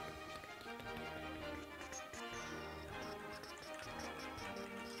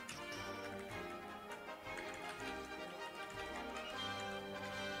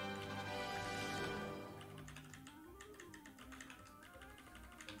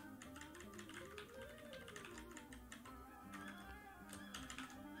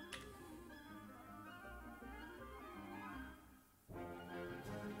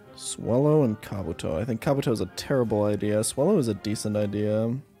 Swallow and Kabuto. I think Kabuto is a terrible idea. Swallow is a decent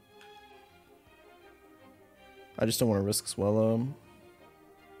idea. I just don't want to risk Swallow.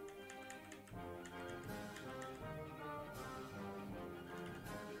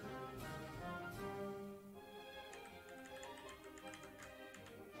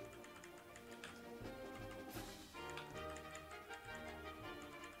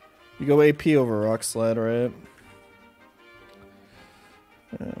 You go AP over Rock Slide, right?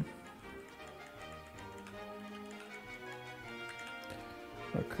 Yeah.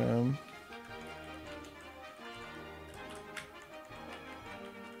 Okay.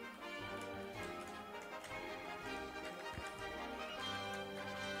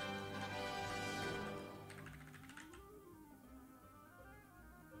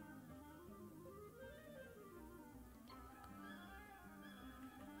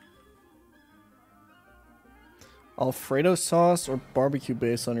 Alfredo sauce or barbecue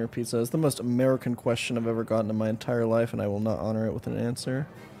base on your pizza is the most American question I've ever gotten in my entire life, and I will not honor it with an answer.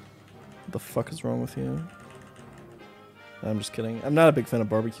 What the fuck is wrong with you? I'm just kidding. I'm not a big fan of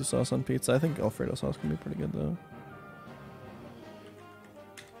barbecue sauce on pizza. I think Alfredo sauce can be pretty good, though.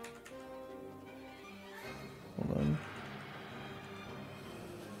 Hold on.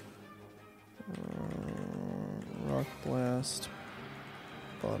 Rock Blast.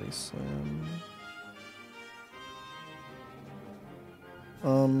 Body Slam.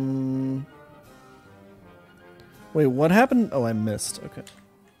 Wait, what happened? Oh, I missed. Okay.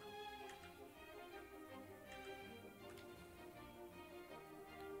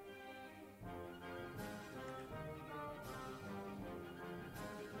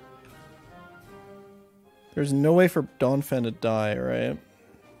 There's no way for Donphan to die, right?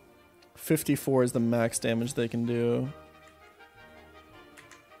 54 is the max damage they can do.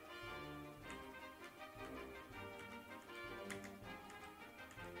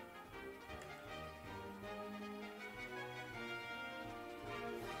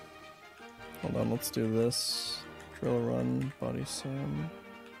 Hold on, let's do this. Drill Run, Body Slam.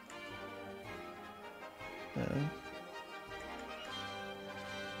 Yeah.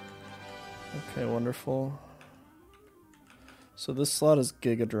 Okay, wonderful. So this slot is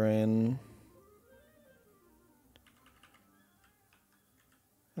Giga Drain.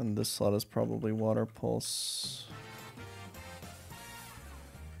 And this slot is probably Water Pulse.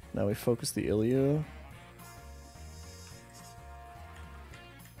 Now we focus the Ilyu.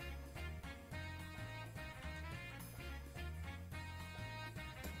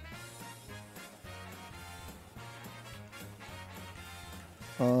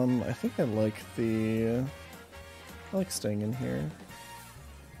 I think I like I like staying in here.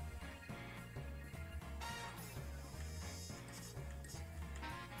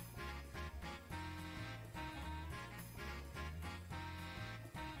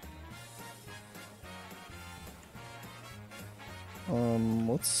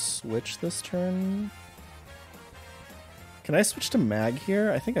 Let's switch this turn. Can I switch to Mag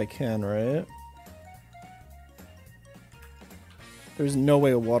here? I think I can, right? There's no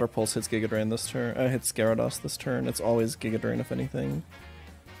way a Water Pulse hits Giga Drain this turn. Hits Gyarados this turn. It's always Giga Drain if anything.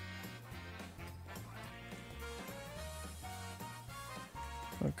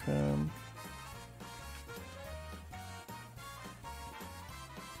 Okay.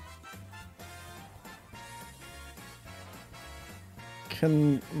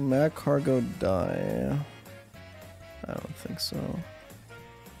 Can Magcargo die? I don't think so.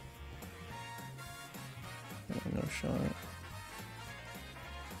 No shot.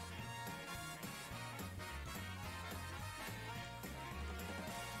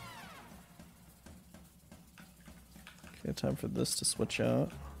 Okay, time for this to switch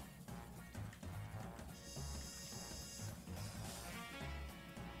out.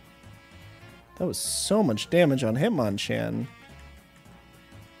 That was so much damage on Hitmonchan.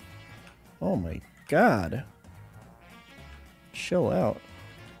 Oh my god. Chill out.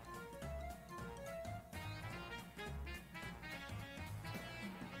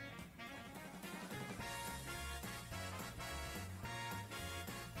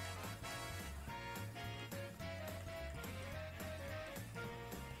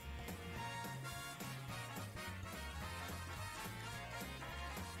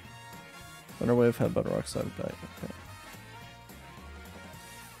 Thunder Wave, Headbutt, Rock Slide, Bite. Okay.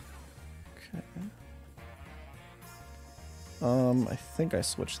 I think I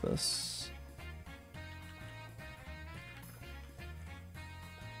switched this.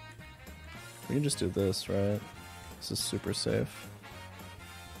 We can just do this, right? This is super safe.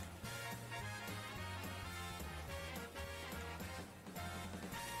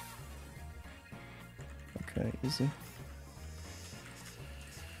 Okay, easy.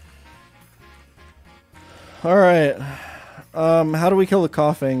 Alright. How do we kill the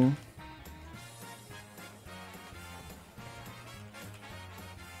coughing?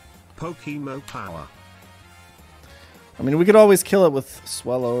 Pokemon power. I mean, we could always kill it with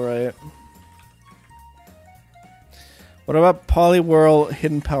Swallow, right? What about Poliwhirl,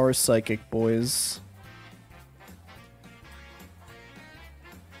 Hidden Power, Psychic, boys?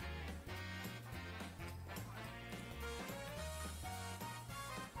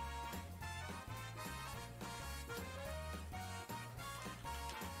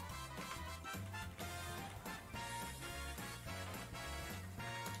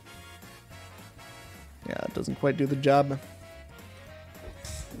 Yeah, it doesn't quite do the job.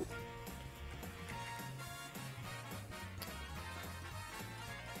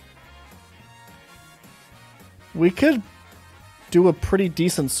 We could do a pretty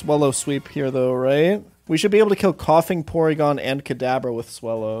decent Swallow sweep here, though, right? We should be able to kill Coughing, Porygon, and Kadabra with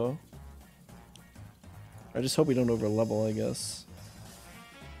Swallow. I just hope we don't overlevel, I guess.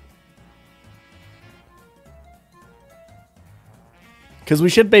 Because we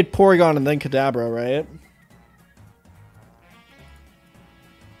should bait Porygon and then Kadabra, right?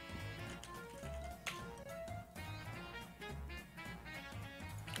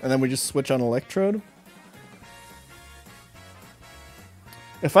 And then we just switch on Electrode.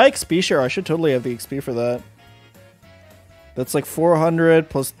 If I XP share, I should totally have the XP for that. That's like 400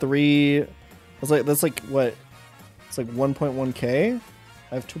 plus 3. That's like what? It's like 1.1k?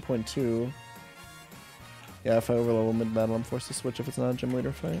 I have 2.2. Yeah, if I overlevel mid-battle, I'm forced to switch if it's not a gym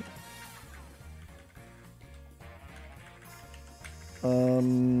leader fight.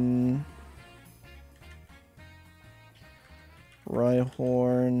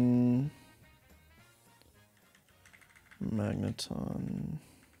 Rhyhorn. Magneton.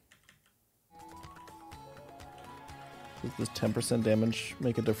 Does this 10% damage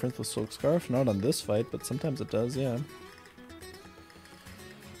make a difference with Silk Scarf? Not on this fight, but sometimes it does, yeah.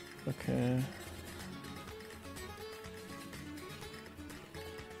 Okay.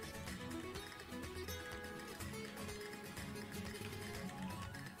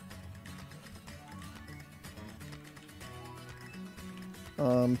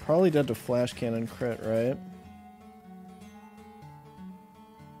 Probably dead to Flash Cannon crit, right?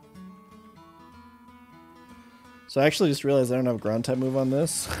 So I actually just realized I don't have a ground type move on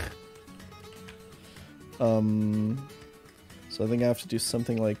this. So I think I have to do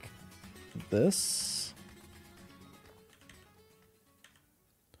something like this.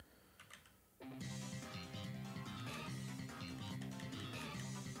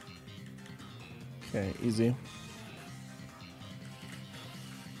 Okay, easy.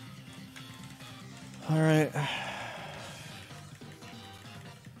 All right.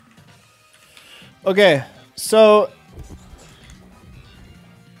 Okay, so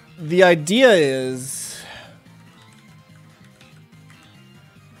the idea is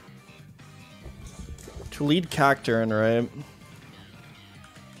to lead Cacturne, right?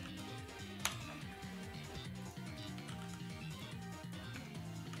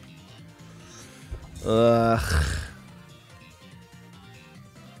 Ugh.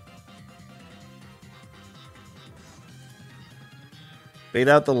 Bait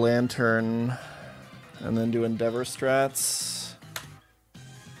out the Lantern, and then do Endeavor strats.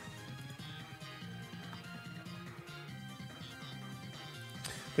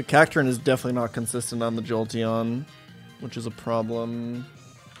 The Cacturne is definitely not consistent on the Jolteon, which is a problem.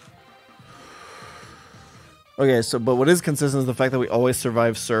 Okay, so but what is consistent is the fact that we always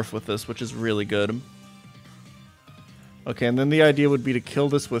survive Surf with this, which is really good. Okay, and then the idea would be to kill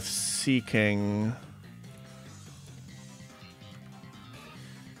this with Seeking,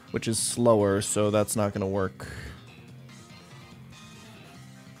 which is slower, so that's not going to work.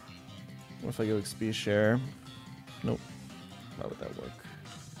 What if I go XP share? Nope. Why would that work?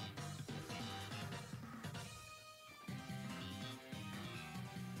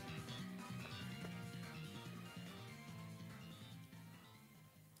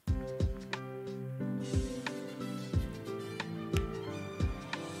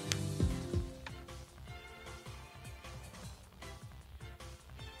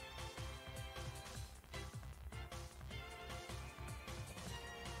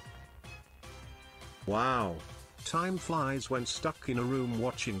 Wow. Time flies when stuck in a room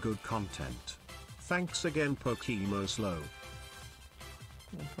watching good content. Thanks again, PokemonSlow.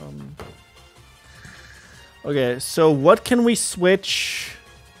 No problem. Okay, so what can we switch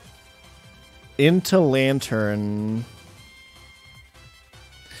into Lantern?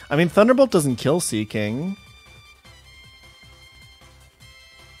 I mean, Thunderbolt doesn't kill Seeking.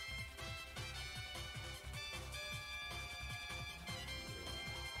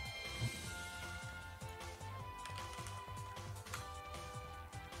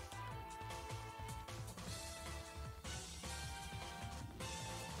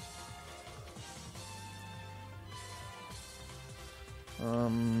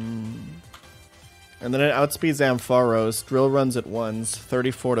 And then it outspeeds Ampharos. Drill runs at once,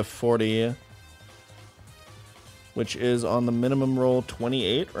 34 to 40. Which is on the minimum roll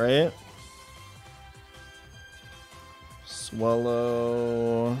 28, right?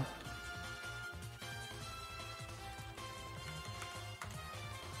 Swallow.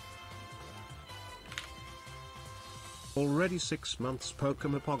 Already 6 months,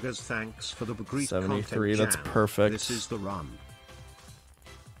 PokemonPoggers. Thanks for the great 73, content. that's perfect. This is the run.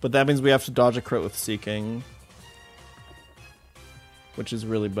 But that means we have to dodge a crit with Seeking. Which is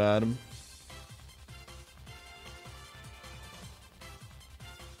really bad.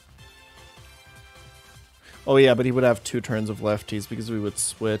 Oh yeah, but he would have 2 turns of lefties because we would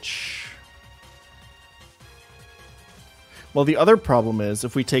switch. Well, the other problem is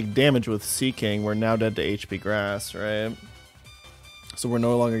if we take damage with Seeking, we're now dead to HP Grass, right? So we're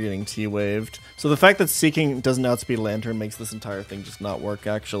no longer getting T-waved. So the fact that Seeking doesn't outspeed Lantern makes this entire thing just not work,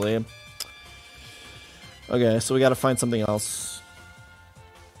 actually. Okay, so we gotta find something else.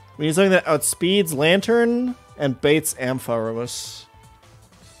 We need something that outspeeds Lantern and baits Ampharos.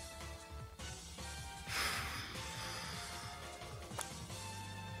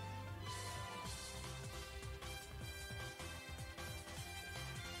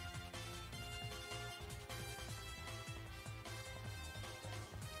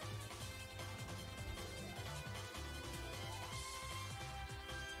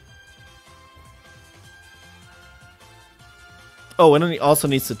 Oh, and then he also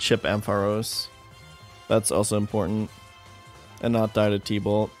needs to chip Ampharos. That's also important. And not die to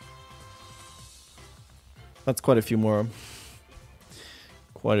T-Bolt. That's quite a few more.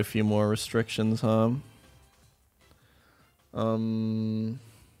 Quite a few more restrictions, huh? The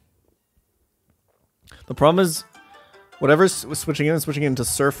problem is, whatever's switching in is switching into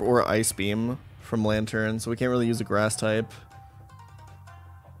Surf or Ice Beam from Lantern, so we can't really use a Grass type.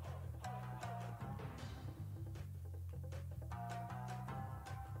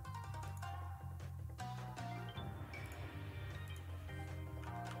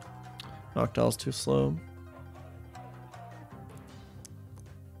 Noctowl's too slow.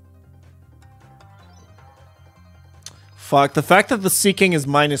 Fuck, the fact that the Seeking is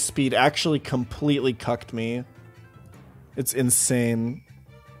minus speed actually completely cucked me. It's insane.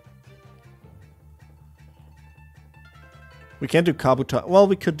 We can't do Kabutops. Well,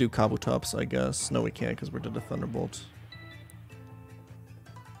 we could do Kabutops, I guess. No, we can't because we're dead to Thunderbolt.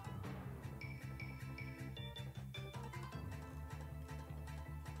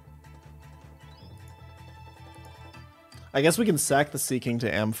 I guess we can sack the Seeking to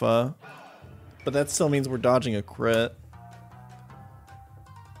Ampha, but that still means we're dodging a crit.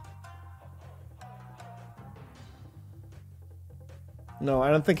 No, I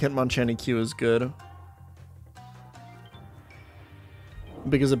don't think Hitmonchan EQ is good.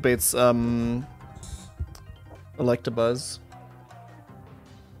 Because it baits, Electabuzz.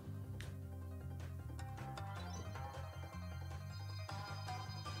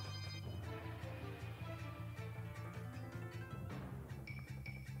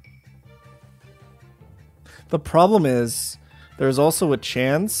 The problem is, there's also a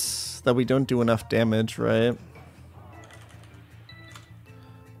chance that we don't do enough damage, right?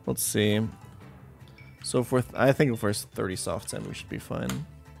 Let's see. So if we're, I think if we're 30 soft send, we should be fine.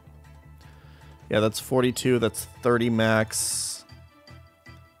 Yeah, that's 42. That's 30 max.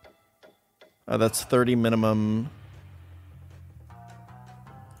 That's 30 minimum.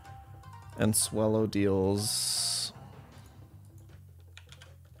 And Swallow deals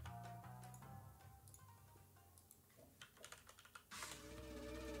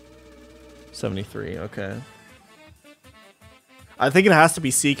 73. Okay. I think it has to be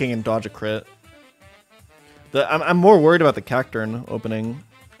Seeking and dodge a crit. I'm more worried about the Cacturn opening.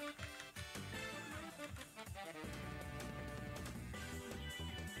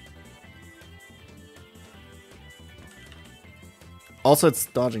 Also, it's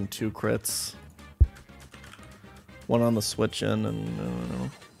dodging 2 crits. One on the switch in, and I don't know.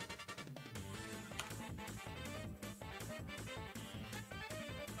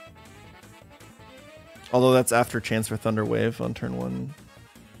 Although that's after chance for Thunder Wave on turn 1.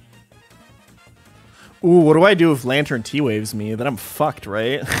 Ooh, what do I do if Lantern T-Waves me? Then I'm fucked,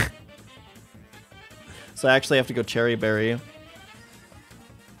 right? So I actually have to go Cherry Berry.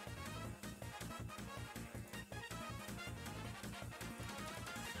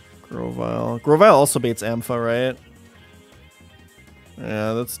 Grovyle. Grovyle also baits Ampha, right?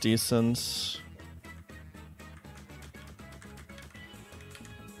 Yeah, that's decent.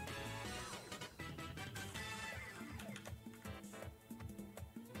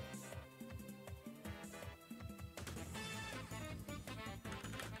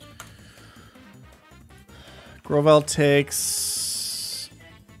 Grovyle takes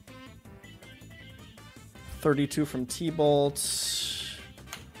 32 from T-Bolt.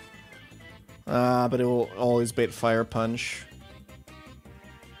 But it will always bait Fire Punch.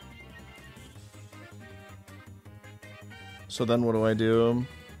 So then what do I do?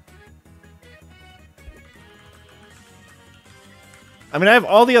 I mean, I have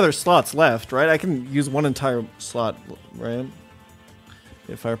all the other slots left, right? I can use one entire slot, right?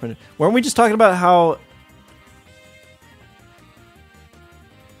 Yeah, Fire Punch. Weren't we just talking about how...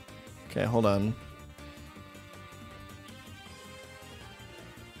 Okay, hold on.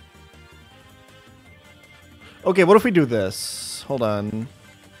 Okay, what if we do this? Hold on.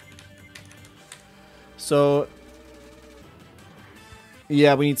 So...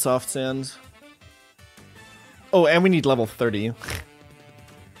 Yeah, we need Soft Sand. Oh, and we need level 30.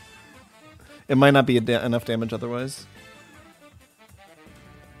 It might not be enough damage otherwise.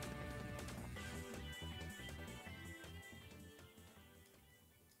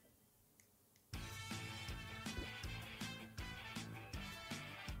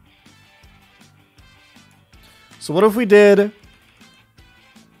 So what if we did...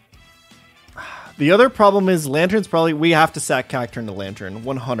 The other problem is Lantern's probably... We have to sack Cacturne to Lantern.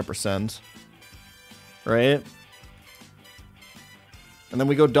 100%. Right? And then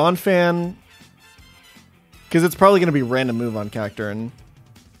we go Donphan. Because it's probably going to be random move on Cacturne.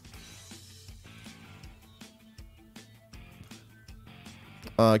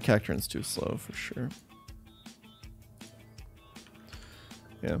 Cacturne's too slow for sure.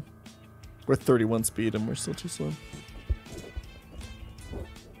 Yeah. We're 31 speed and we're still too slow.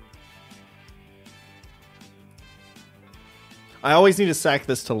 I always need to sack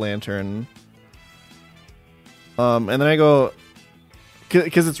this to Lantern. And then I go...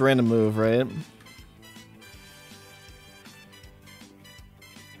 Because it's random move, right?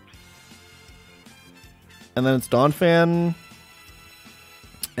 And then it's Donphan.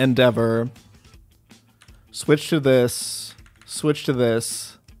 Endeavor. Switch to this. Switch to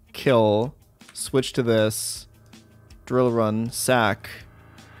this. Kill. Switch to this. Drill Run. Sack.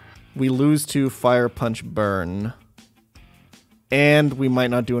 We lose to Fire Punch Burn. And we might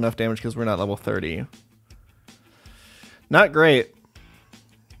not do enough damage because we're not level 30. Not great.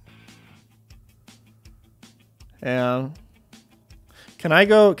 Yeah. Can I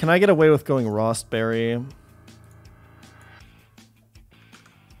get away with going Rostberry?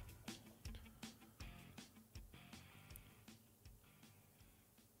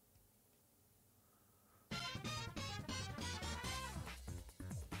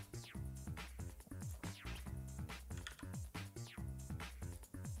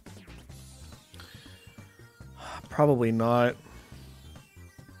 Probably not.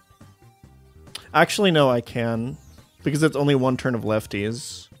 Actually, no, I can. Because it's only one turn of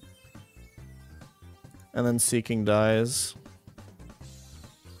lefties. And then Seeking dies.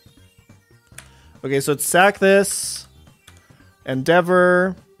 Okay, so it's sack this.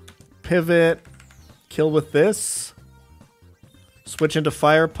 Endeavor. Pivot. Kill with this. Switch into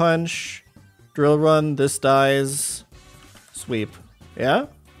Fire Punch. Drill Run. This dies. Sweep. Yeah?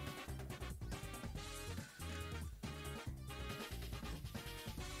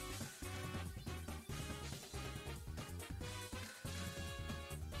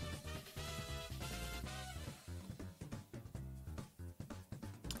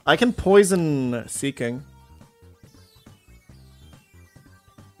 I can poison Seeking.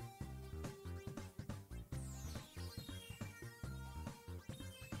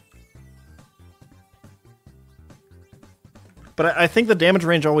 But I think the damage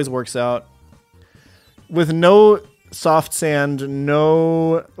range always works out. With no Soft Sand,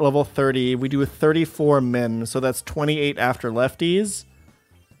 no level 30, we do a 34 min, so that's 28 after lefties.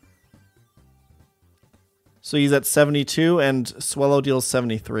 So he's at 72, and Swallow deals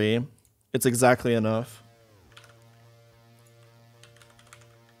 73. It's exactly enough.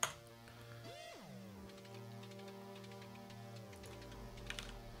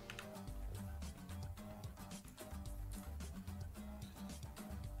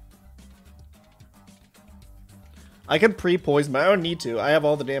 I could pre-poison, but I don't need to. I have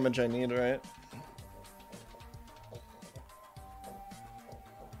all the damage I need, right?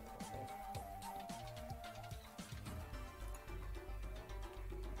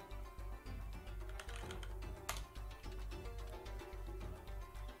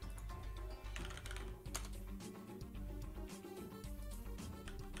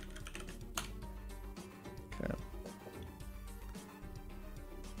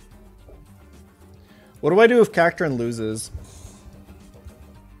 What do I do if Cacturn loses?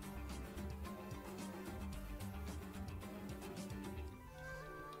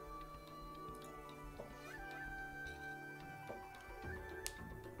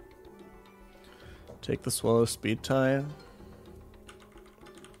 Take the Swallow speed tie.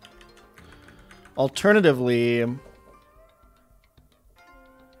 Alternatively,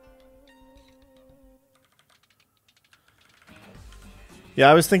 yeah,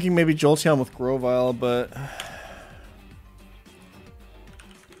 I was thinking maybe Jolteon with Grovyle, but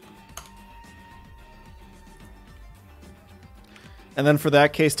and then for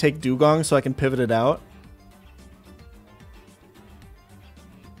that case, take Dugong so I can pivot it out.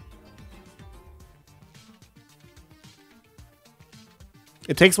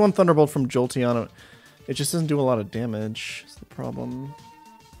 It takes one Thunderbolt from Jolteon. It just doesn't do a lot of damage. That's the problem.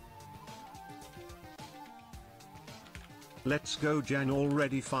 Let's go, Jan.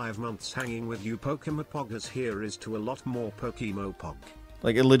 Already 5 months hanging with you. PokemonPoggers here is to a lot more Pokemopog.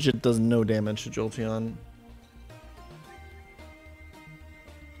 Like, it legit does no damage to Jolteon.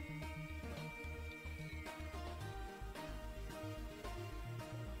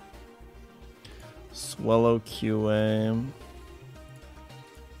 Swallow QA.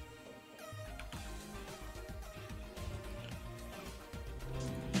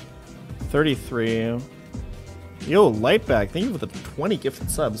 $33. Yo, Lightback, thank you for the 20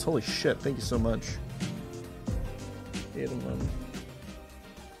 gifted subs. Holy shit, thank you so much. 8 of them.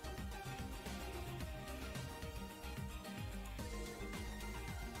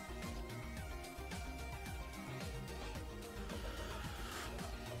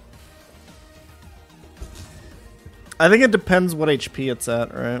 I think it depends what HP it's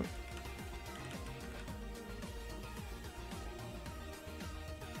at, right?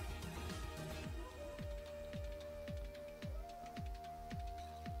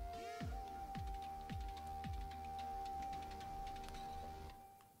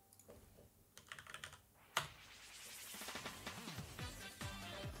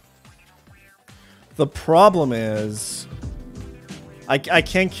 The problem is, I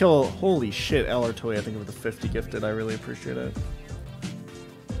can't kill. Holy shit, Alertoy, I think with the 50 gifted. I really appreciate it.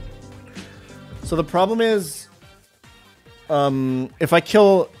 So the problem is, if I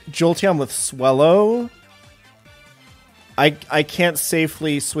kill Jolteon with Swallow, I can't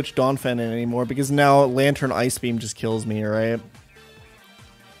safely switch Donphan in anymore because now Lantern Ice Beam just kills me, right?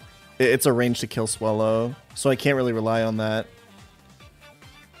 It's a range to kill Swallow, so I can't really rely on that.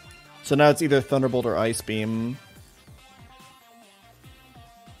 So now it's either Thunderbolt or Ice Beam.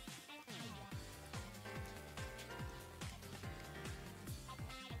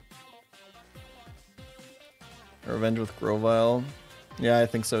 Revenge with Grovyle. Yeah, I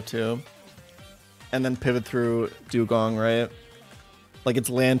think so too. And then pivot through Dugong, right? Like it's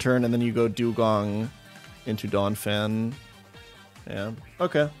Lantern and then you go Dugong into Donphan. Yeah,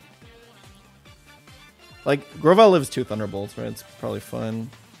 okay. Like, Grovyle lives 2 Thunderbolts, right? It's probably fine.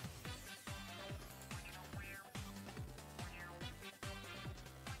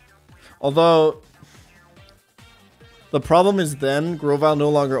 Although, the problem is then, Grovyle no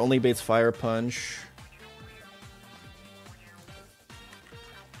longer only baits Fire Punch.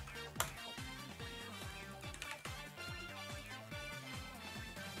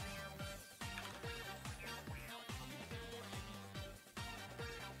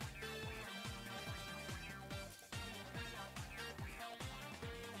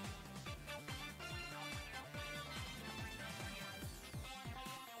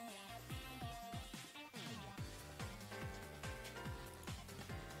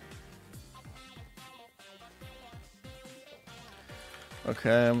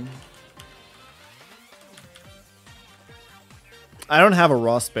 Okay. I don't have a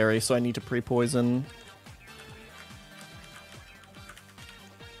Rossberry, so I need to pre-poison.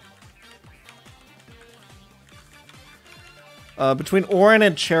 Between Oran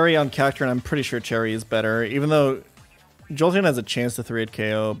and Cherry on Cacturn, I'm pretty sure Cherry is better, even though Jolteon has a chance to 3-hit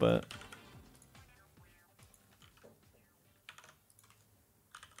KO, but...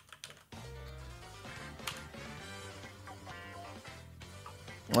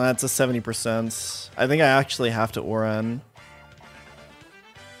 Well, that's a 70%. I think I actually have to Oran.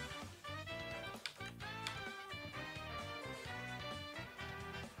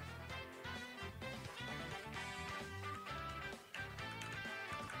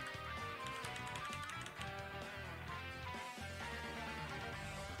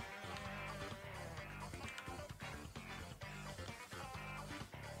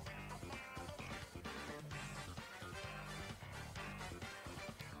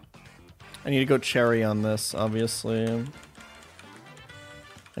 I need to go cherry on this, obviously.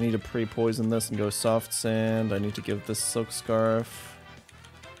 I need to pre-poison this and go soft sand. I need to give this silk scarf.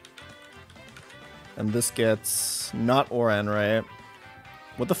 And this gets not Oran, right?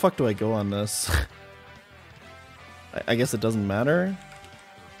 What the fuck do I go on this? I guess it doesn't matter.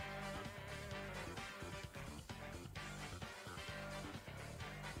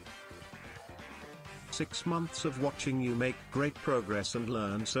 6 months of watching you make great progress and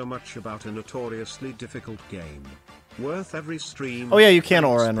learn so much about a notoriously difficult game. Worth every stream. Oh yeah, you can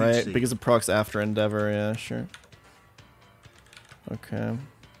Thanks, Oran, right? PC. Because it procs after Endeavor, yeah, sure. Okay.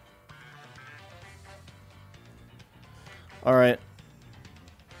 Alright.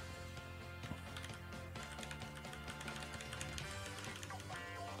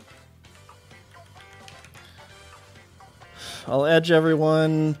 I'll edge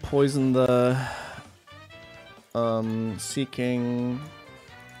everyone, poison the Seeking.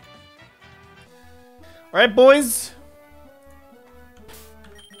 Alright, boys.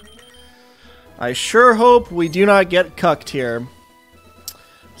 I sure hope we do not get cucked here.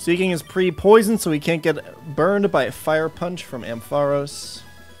 Seeking is pre-poisoned, so he can't get burned by a fire punch from Ampharos.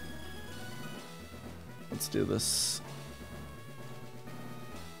 Let's do this.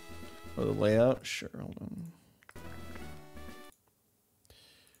 Oh, the layout? Sure, hold on.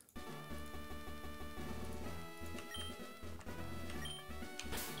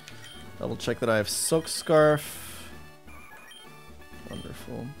 Double check that I have Silk Scarf.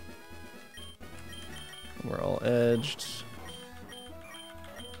 Wonderful. We're all edged.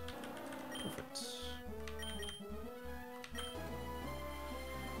 Perfect.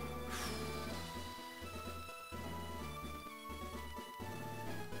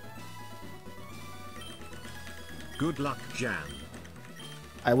 Good luck, Jan.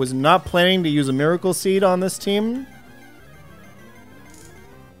 I was not planning to use a Miracle Seed on this team.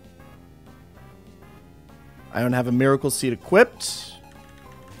 I don't have a Miracle Seed equipped.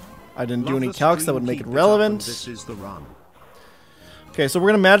 I didn't do any calcs that would make it relevant. This is the run. Okay, so we're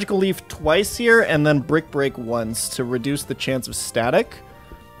going to Magical Leaf twice here, and then Brick Break once to reduce the chance of static.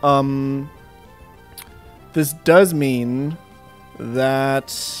 This does mean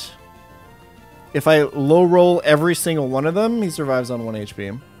that if I low roll every single one of them, he survives on 1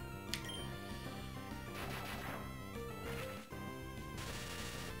 HP.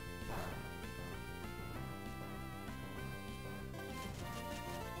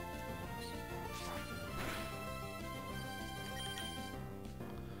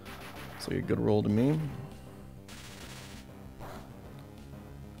 So a good roll to me.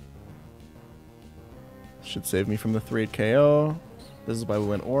 Should save me from the 3-8 KO. This is why we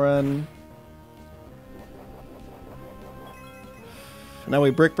went Oran. Now we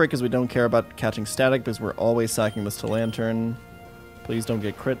Brick Break because we don't care about catching static because we're always sacking this to Lantern. Please don't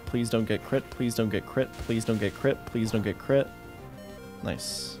get crit, please don't get crit, please don't get crit, please don't get crit, please don't get crit.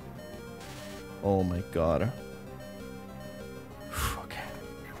 Nice. Oh my god. Okay.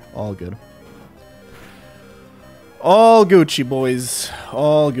 All good. All Gucci, boys.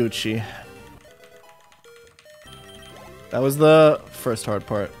 All Gucci. That was the first hard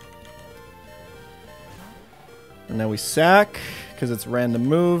part. And now we sack, because it's random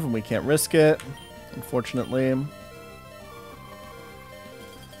move and we can't risk it, unfortunately.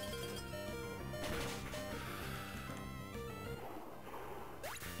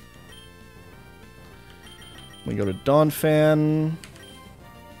 We go to Dawn Fan.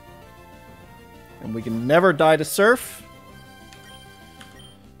 And we can never die to Surf.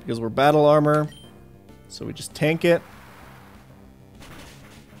 Because we're battle armor. So we just tank it.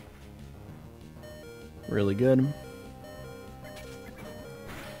 Really good.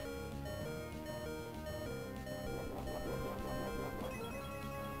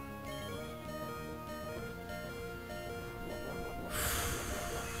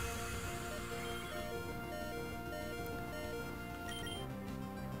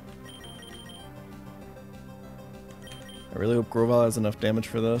 I really hope Grovyle has enough damage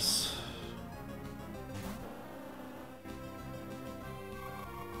for this.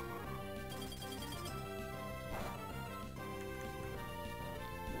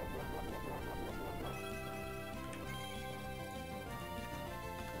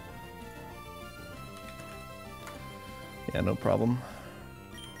 Yeah, no problem.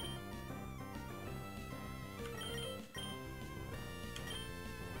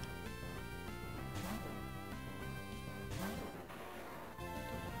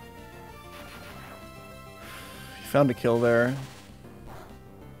 Found a kill there.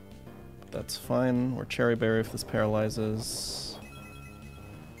 That's fine. Or Cherry Berry if this paralyzes.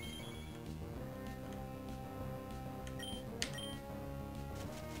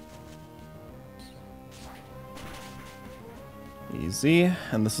 Easy.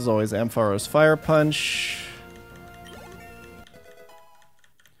 And this is always Ampharo's Fire Punch.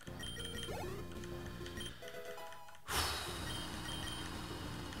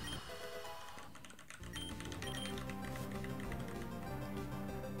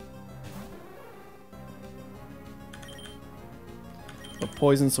 The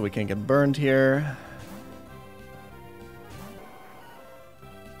poison so we can't get burned here.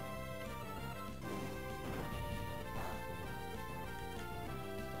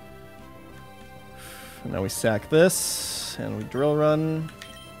 And now we sack this, and we drill run.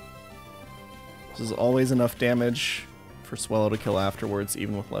 This is always enough damage for Swallow to kill afterwards,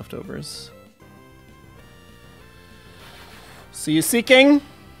 even with leftovers. See you, Seeking!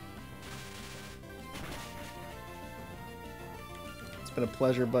 It's been a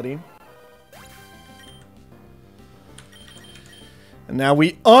pleasure, buddy. And now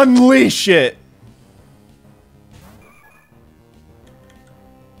we unleash it!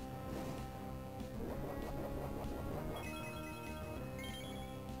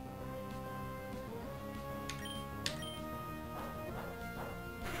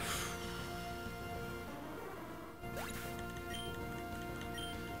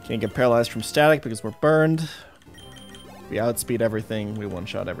 Can't get paralyzed from static because we're burned. We outspeed everything. We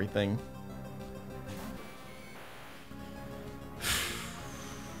one-shot everything.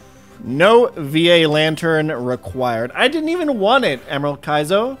 No VA Lantern required. I didn't even want it, Emerald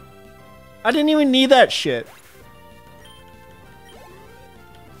Kaizo. I didn't even need that shit.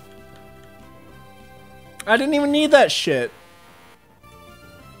 I didn't even need that shit.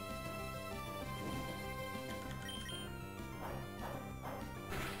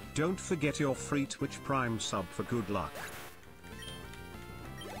 Don't forget your free Twitch Prime sub for good luck.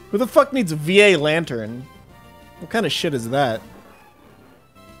 Who the fuck needs a VA Lantern? What kind of shit is that?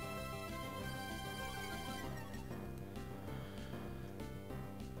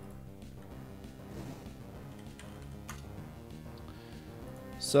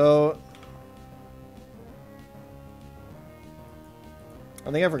 So...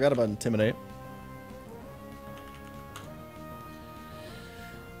 I think I forgot about Intimidate.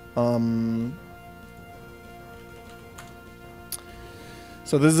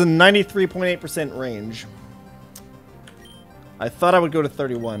 So this is a 93.8% range. I thought I would go to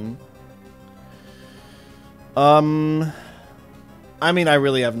 31. I mean, I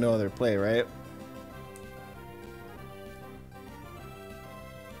really have no other play, right?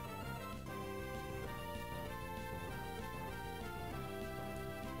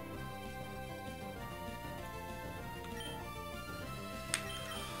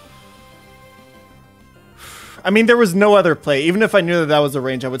 I mean, there was no other play. Even if I knew that that was the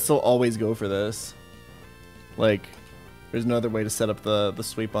range, I would still always go for this. Like, there's no other way to set up the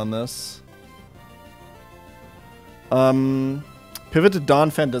sweep on this. Pivot to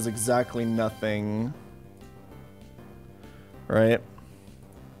Donphan does exactly nothing. Right?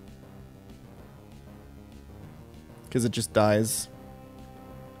 Because it just dies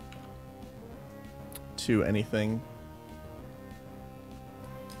to anything.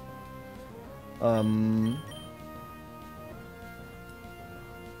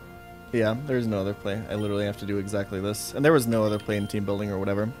 Yeah, there's no other play. I literally have to do exactly this. And there was no other play in team building or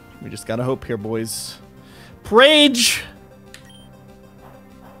whatever. We just gotta hope here, boys. Prage!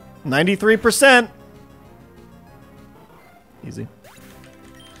 93%! Easy.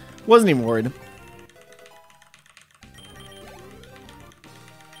 Wasn't even worried.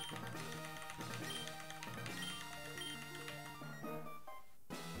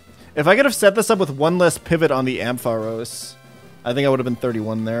 If I could have set this up with one less pivot on the Ampharos, I think I would have been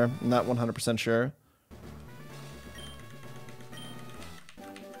 31 there. I'm not 100% sure.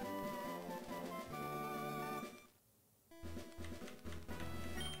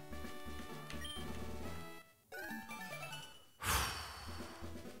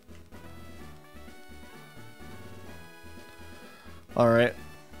 Alright.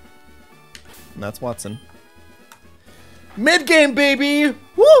 And that's Watson. Mid-game, baby!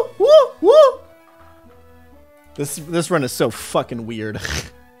 Woo! Woo! Woo! This run is so fucking weird.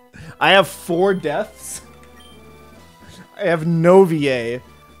 I have 4 deaths. I have no VA.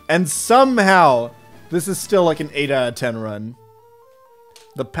 And somehow, this is still like an 8 out of 10 run.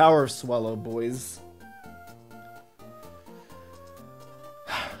 The power of Swallow, boys.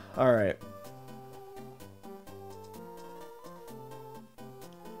 Alright.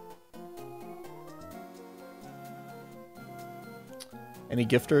 Any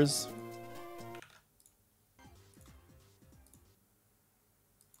gifters?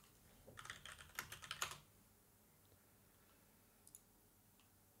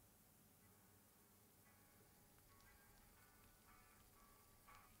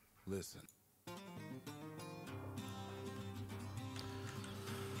 Listen.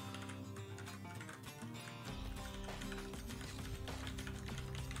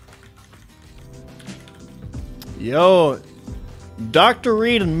 Yo, Dr.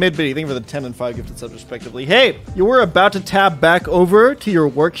 Reed and Midbitty, thank you for the 10 and 5 gifted subs respectively. Hey, you were about to tab back over to your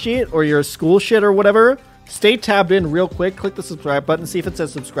worksheet or your school shit or whatever. Stay tabbed in real quick. Click the subscribe button. See if it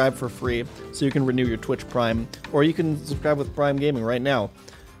says subscribe for free so you can renew your Twitch Prime. Or you can subscribe with Prime Gaming right now.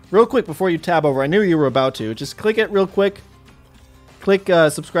 Real quick before you tab over. I knew you were about to. Just click it real quick. Click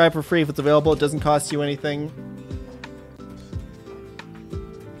subscribe for free if it's available. It doesn't cost you anything.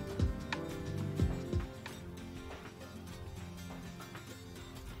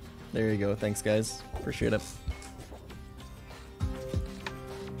 There you go. Thanks, guys. Appreciate it.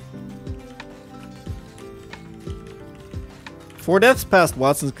 Four deaths past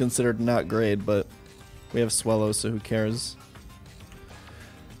Watson's considered not great, but we have Swallow, so who cares?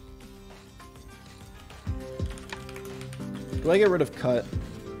 Do I get rid of Cut?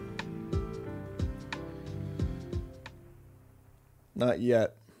 Not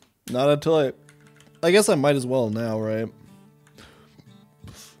yet. Not until I guess I might as well now, right?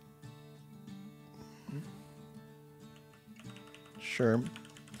 Sure.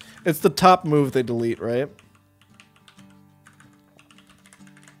 It's the top move they delete, right?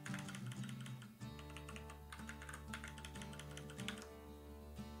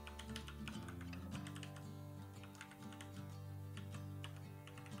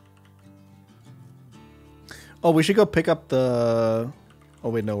 Oh, we should go pick up the... Oh,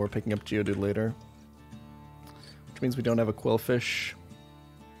 wait, no, we're picking up Geodude later. Which means we don't have a Quillfish.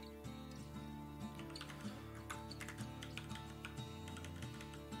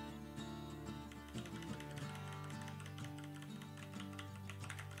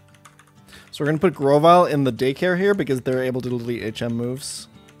 So we're going to put Grovyle in the daycare here because they're able to delete HM moves.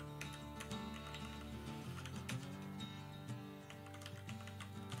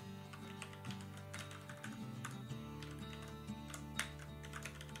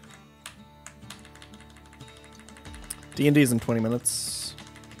 D&D's in 20 minutes.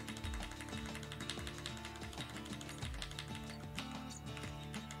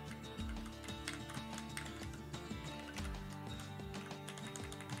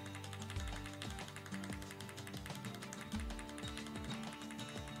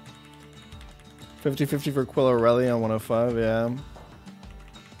 $50-50 for Quillarelli on 105, yeah.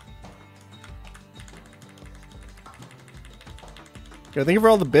 Yeah, thank you for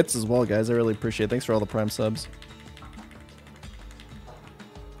all the bits as well, guys. I really appreciate it. Thanks for all the Prime subs.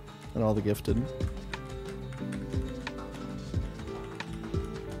 And all the gifted.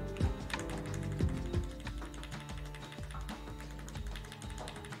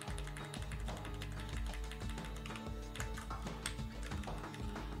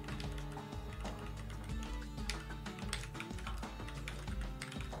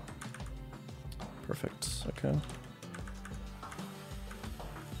 Perfect. Okay. I'm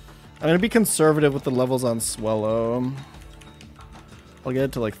going to be conservative with the levels on Swellow. I'll get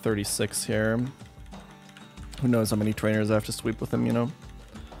it to like 36 here. Who knows how many trainers I have to sweep with him, you know?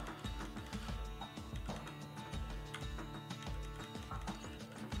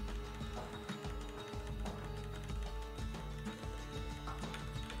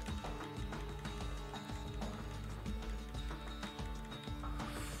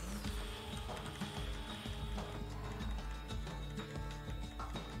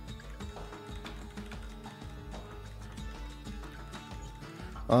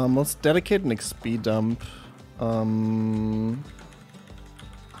 Let's dedicate an XP dump.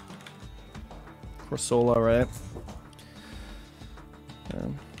 Corsola, right? Yeah.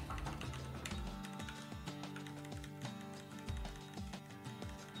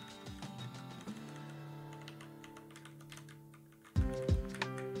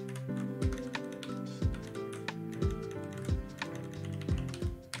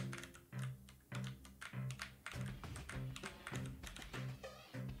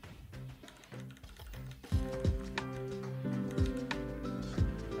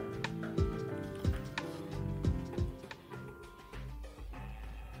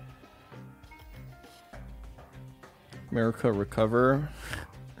 America recover.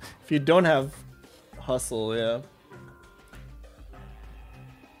 If you don't have hustle, yeah.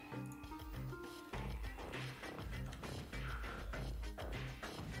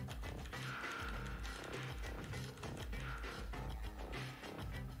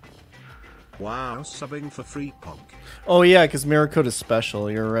 Wow, subbing for free Punk. Oh yeah, because Mirror Code is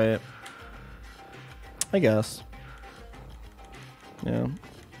special, you're right. I guess. Yeah.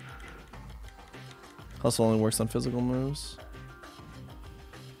 Hustle only works on physical moves.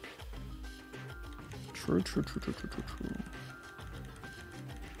 True, true, true, true, true, true, true.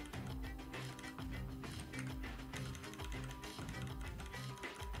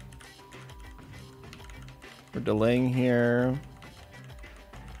 We're delaying here.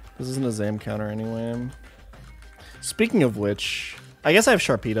 This isn't a Zam counter anyway. Speaking of which, I guess I have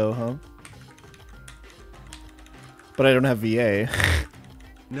Sharpedo, huh? But I don't have VA.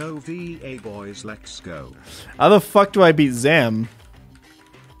 No VA boys, let's go. How the fuck do I beat Zam?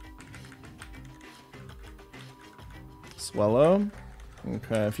 Swallow?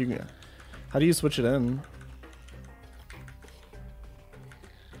 Okay, if you can. How do you switch it in?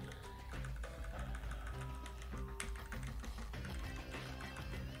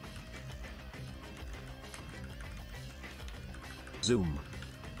 Zoom.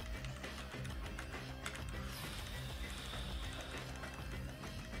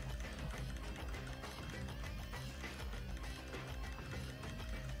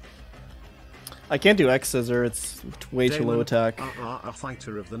 I can't do X Scissor, it's way too low attack. A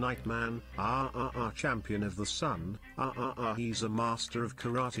fighter of the night man. Champion of the sun. He's a master of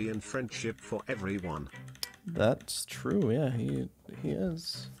karate and friendship for everyone. That's true, yeah, he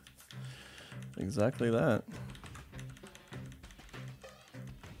is. Exactly that.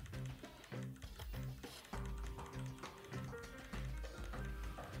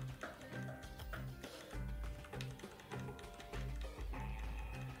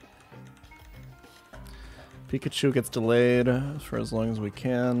 Pikachu gets delayed for as long as we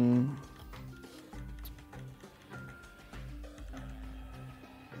can.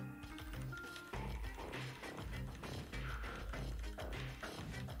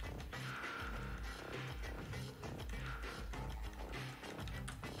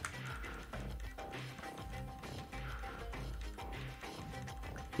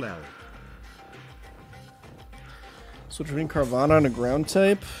 Well. Switch between Carvana and a ground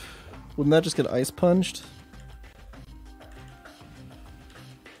type. Wouldn't that just get ice punched?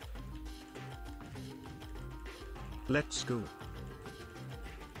 Let's go.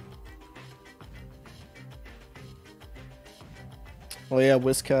 Oh yeah,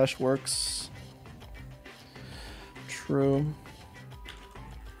 Whiscash works. True.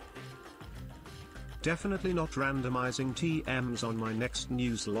 Definitely not randomizing TMs on my next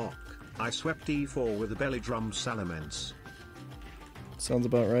Nuzlocke. I swept E4 with a belly drum Salamence. Sounds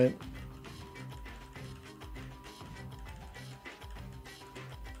about right.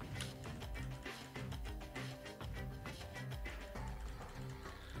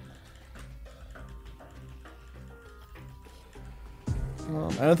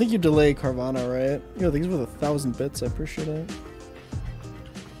 I don't think you delay Carvana, right? Yo, thanks for the 1,000 bits. I appreciate it.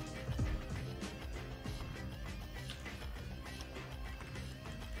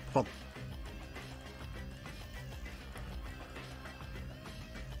 Pop.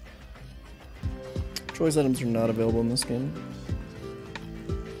 Choice items are not available in this game.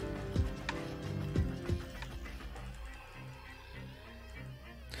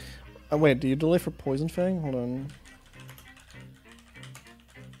 Oh, wait, do you delay for Poison Fang? Hold on.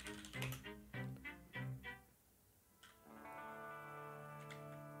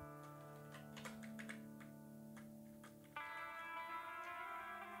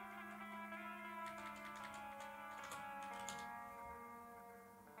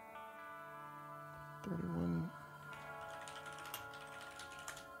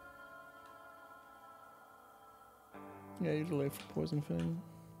 Yeah, you delay for Poison Fang.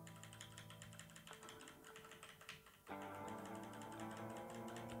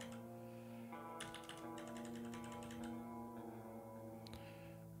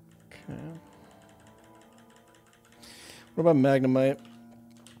 Okay. What about Magnemite?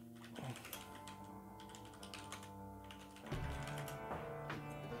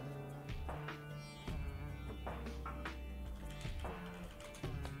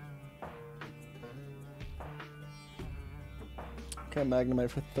 Okay, Magnemite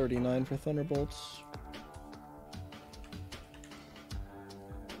for 39 for Thunderbolts.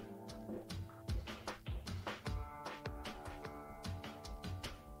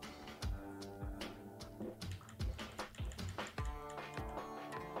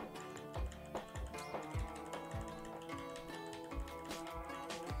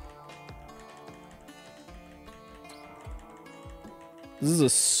 This is a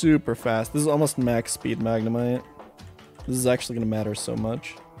super fast. This is almost max speed Magnemite. This is actually going to matter so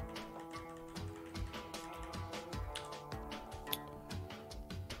much.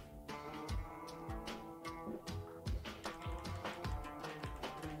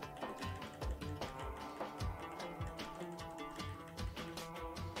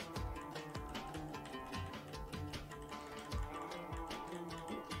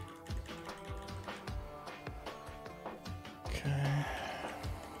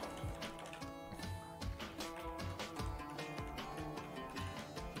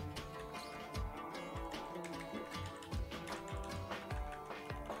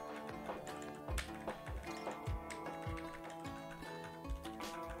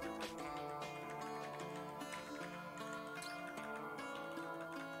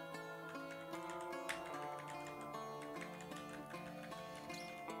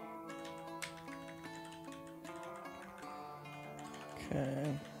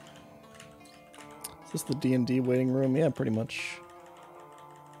 Okay. Is this the D&D waiting room? Yeah, pretty much.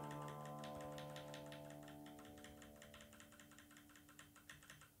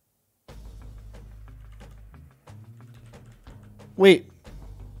 Wait.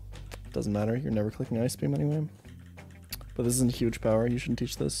 Doesn't matter. You're never clicking Ice Beam anyway. But this isn't huge power. You shouldn't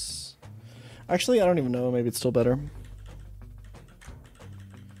teach this. Actually, I don't even know. Maybe it's still better.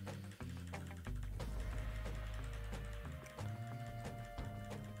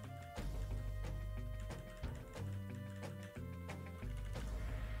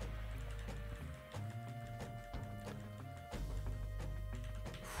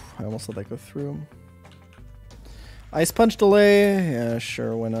 I almost let that go through. Ice Punch delay? Yeah,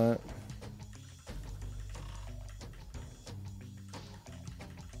 sure, why not?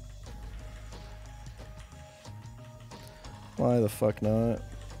 Why the fuck not?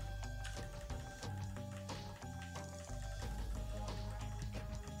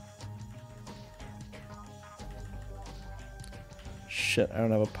 Shit, I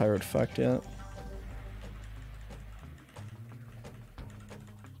don't have a pirate fact yet.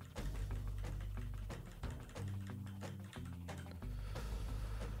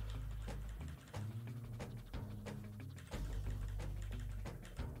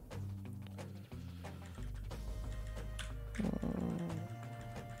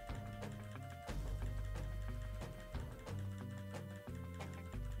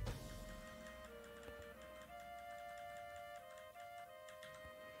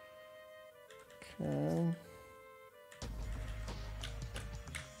 Okay.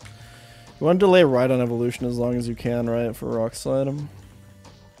 You want to delay Ride on Evolution as long as you can, right? For Rock Slide.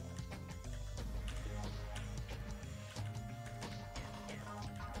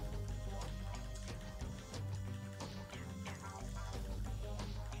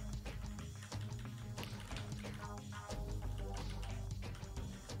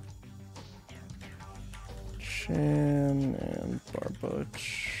 Chan and Barbuch.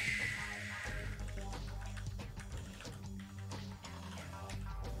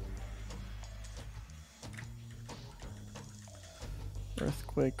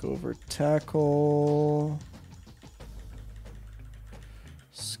 Earthquake over Tackle.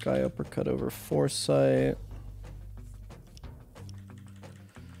 Sky Uppercut over Foresight.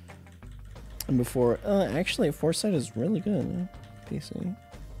 And before, actually, Foresight is really good. PC.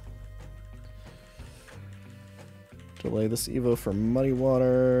 Delay this Evo for Muddy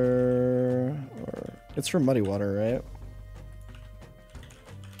Water. Or it's for Muddy Water, right?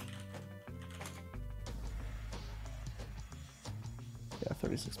 Yeah,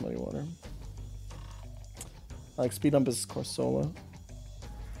 36 Muddy Water. I like Speed Dump is Corsola.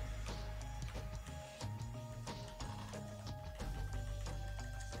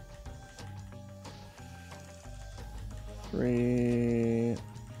 Three,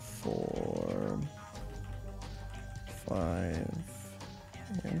 4, 5,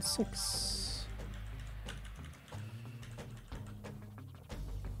 and 6.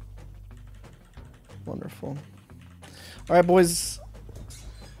 Wonderful. All right, boys.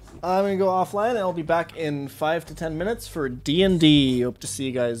 I'm gonna go offline and I'll be back in 5 to 10 minutes for D&D. Hope to see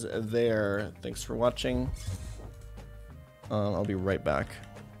you guys there. Thanks for watching. I'll be right back.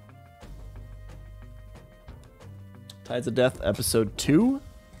 Tides of Death, episode 2,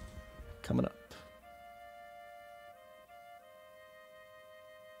 coming up.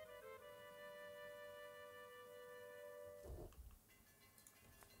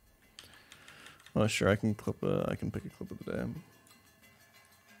 Oh, sure, I can pick a clip of the day.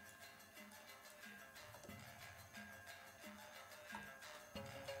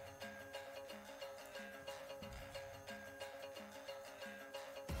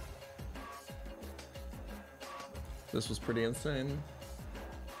 This was pretty insane.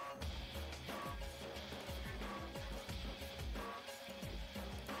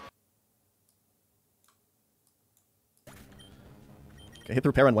 Okay, hit the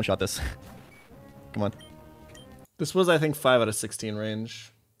repair and one-shot this. Come on. This was, I think, 5 out of 16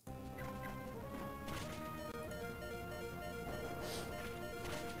 range.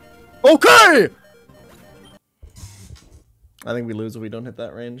 Okay! I think we lose if we don't hit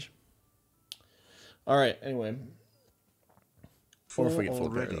that range. Alright, anyway. Or if we get full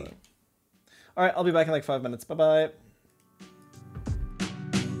ready. Alright, I'll be back in like 5 minutes. Bye-bye.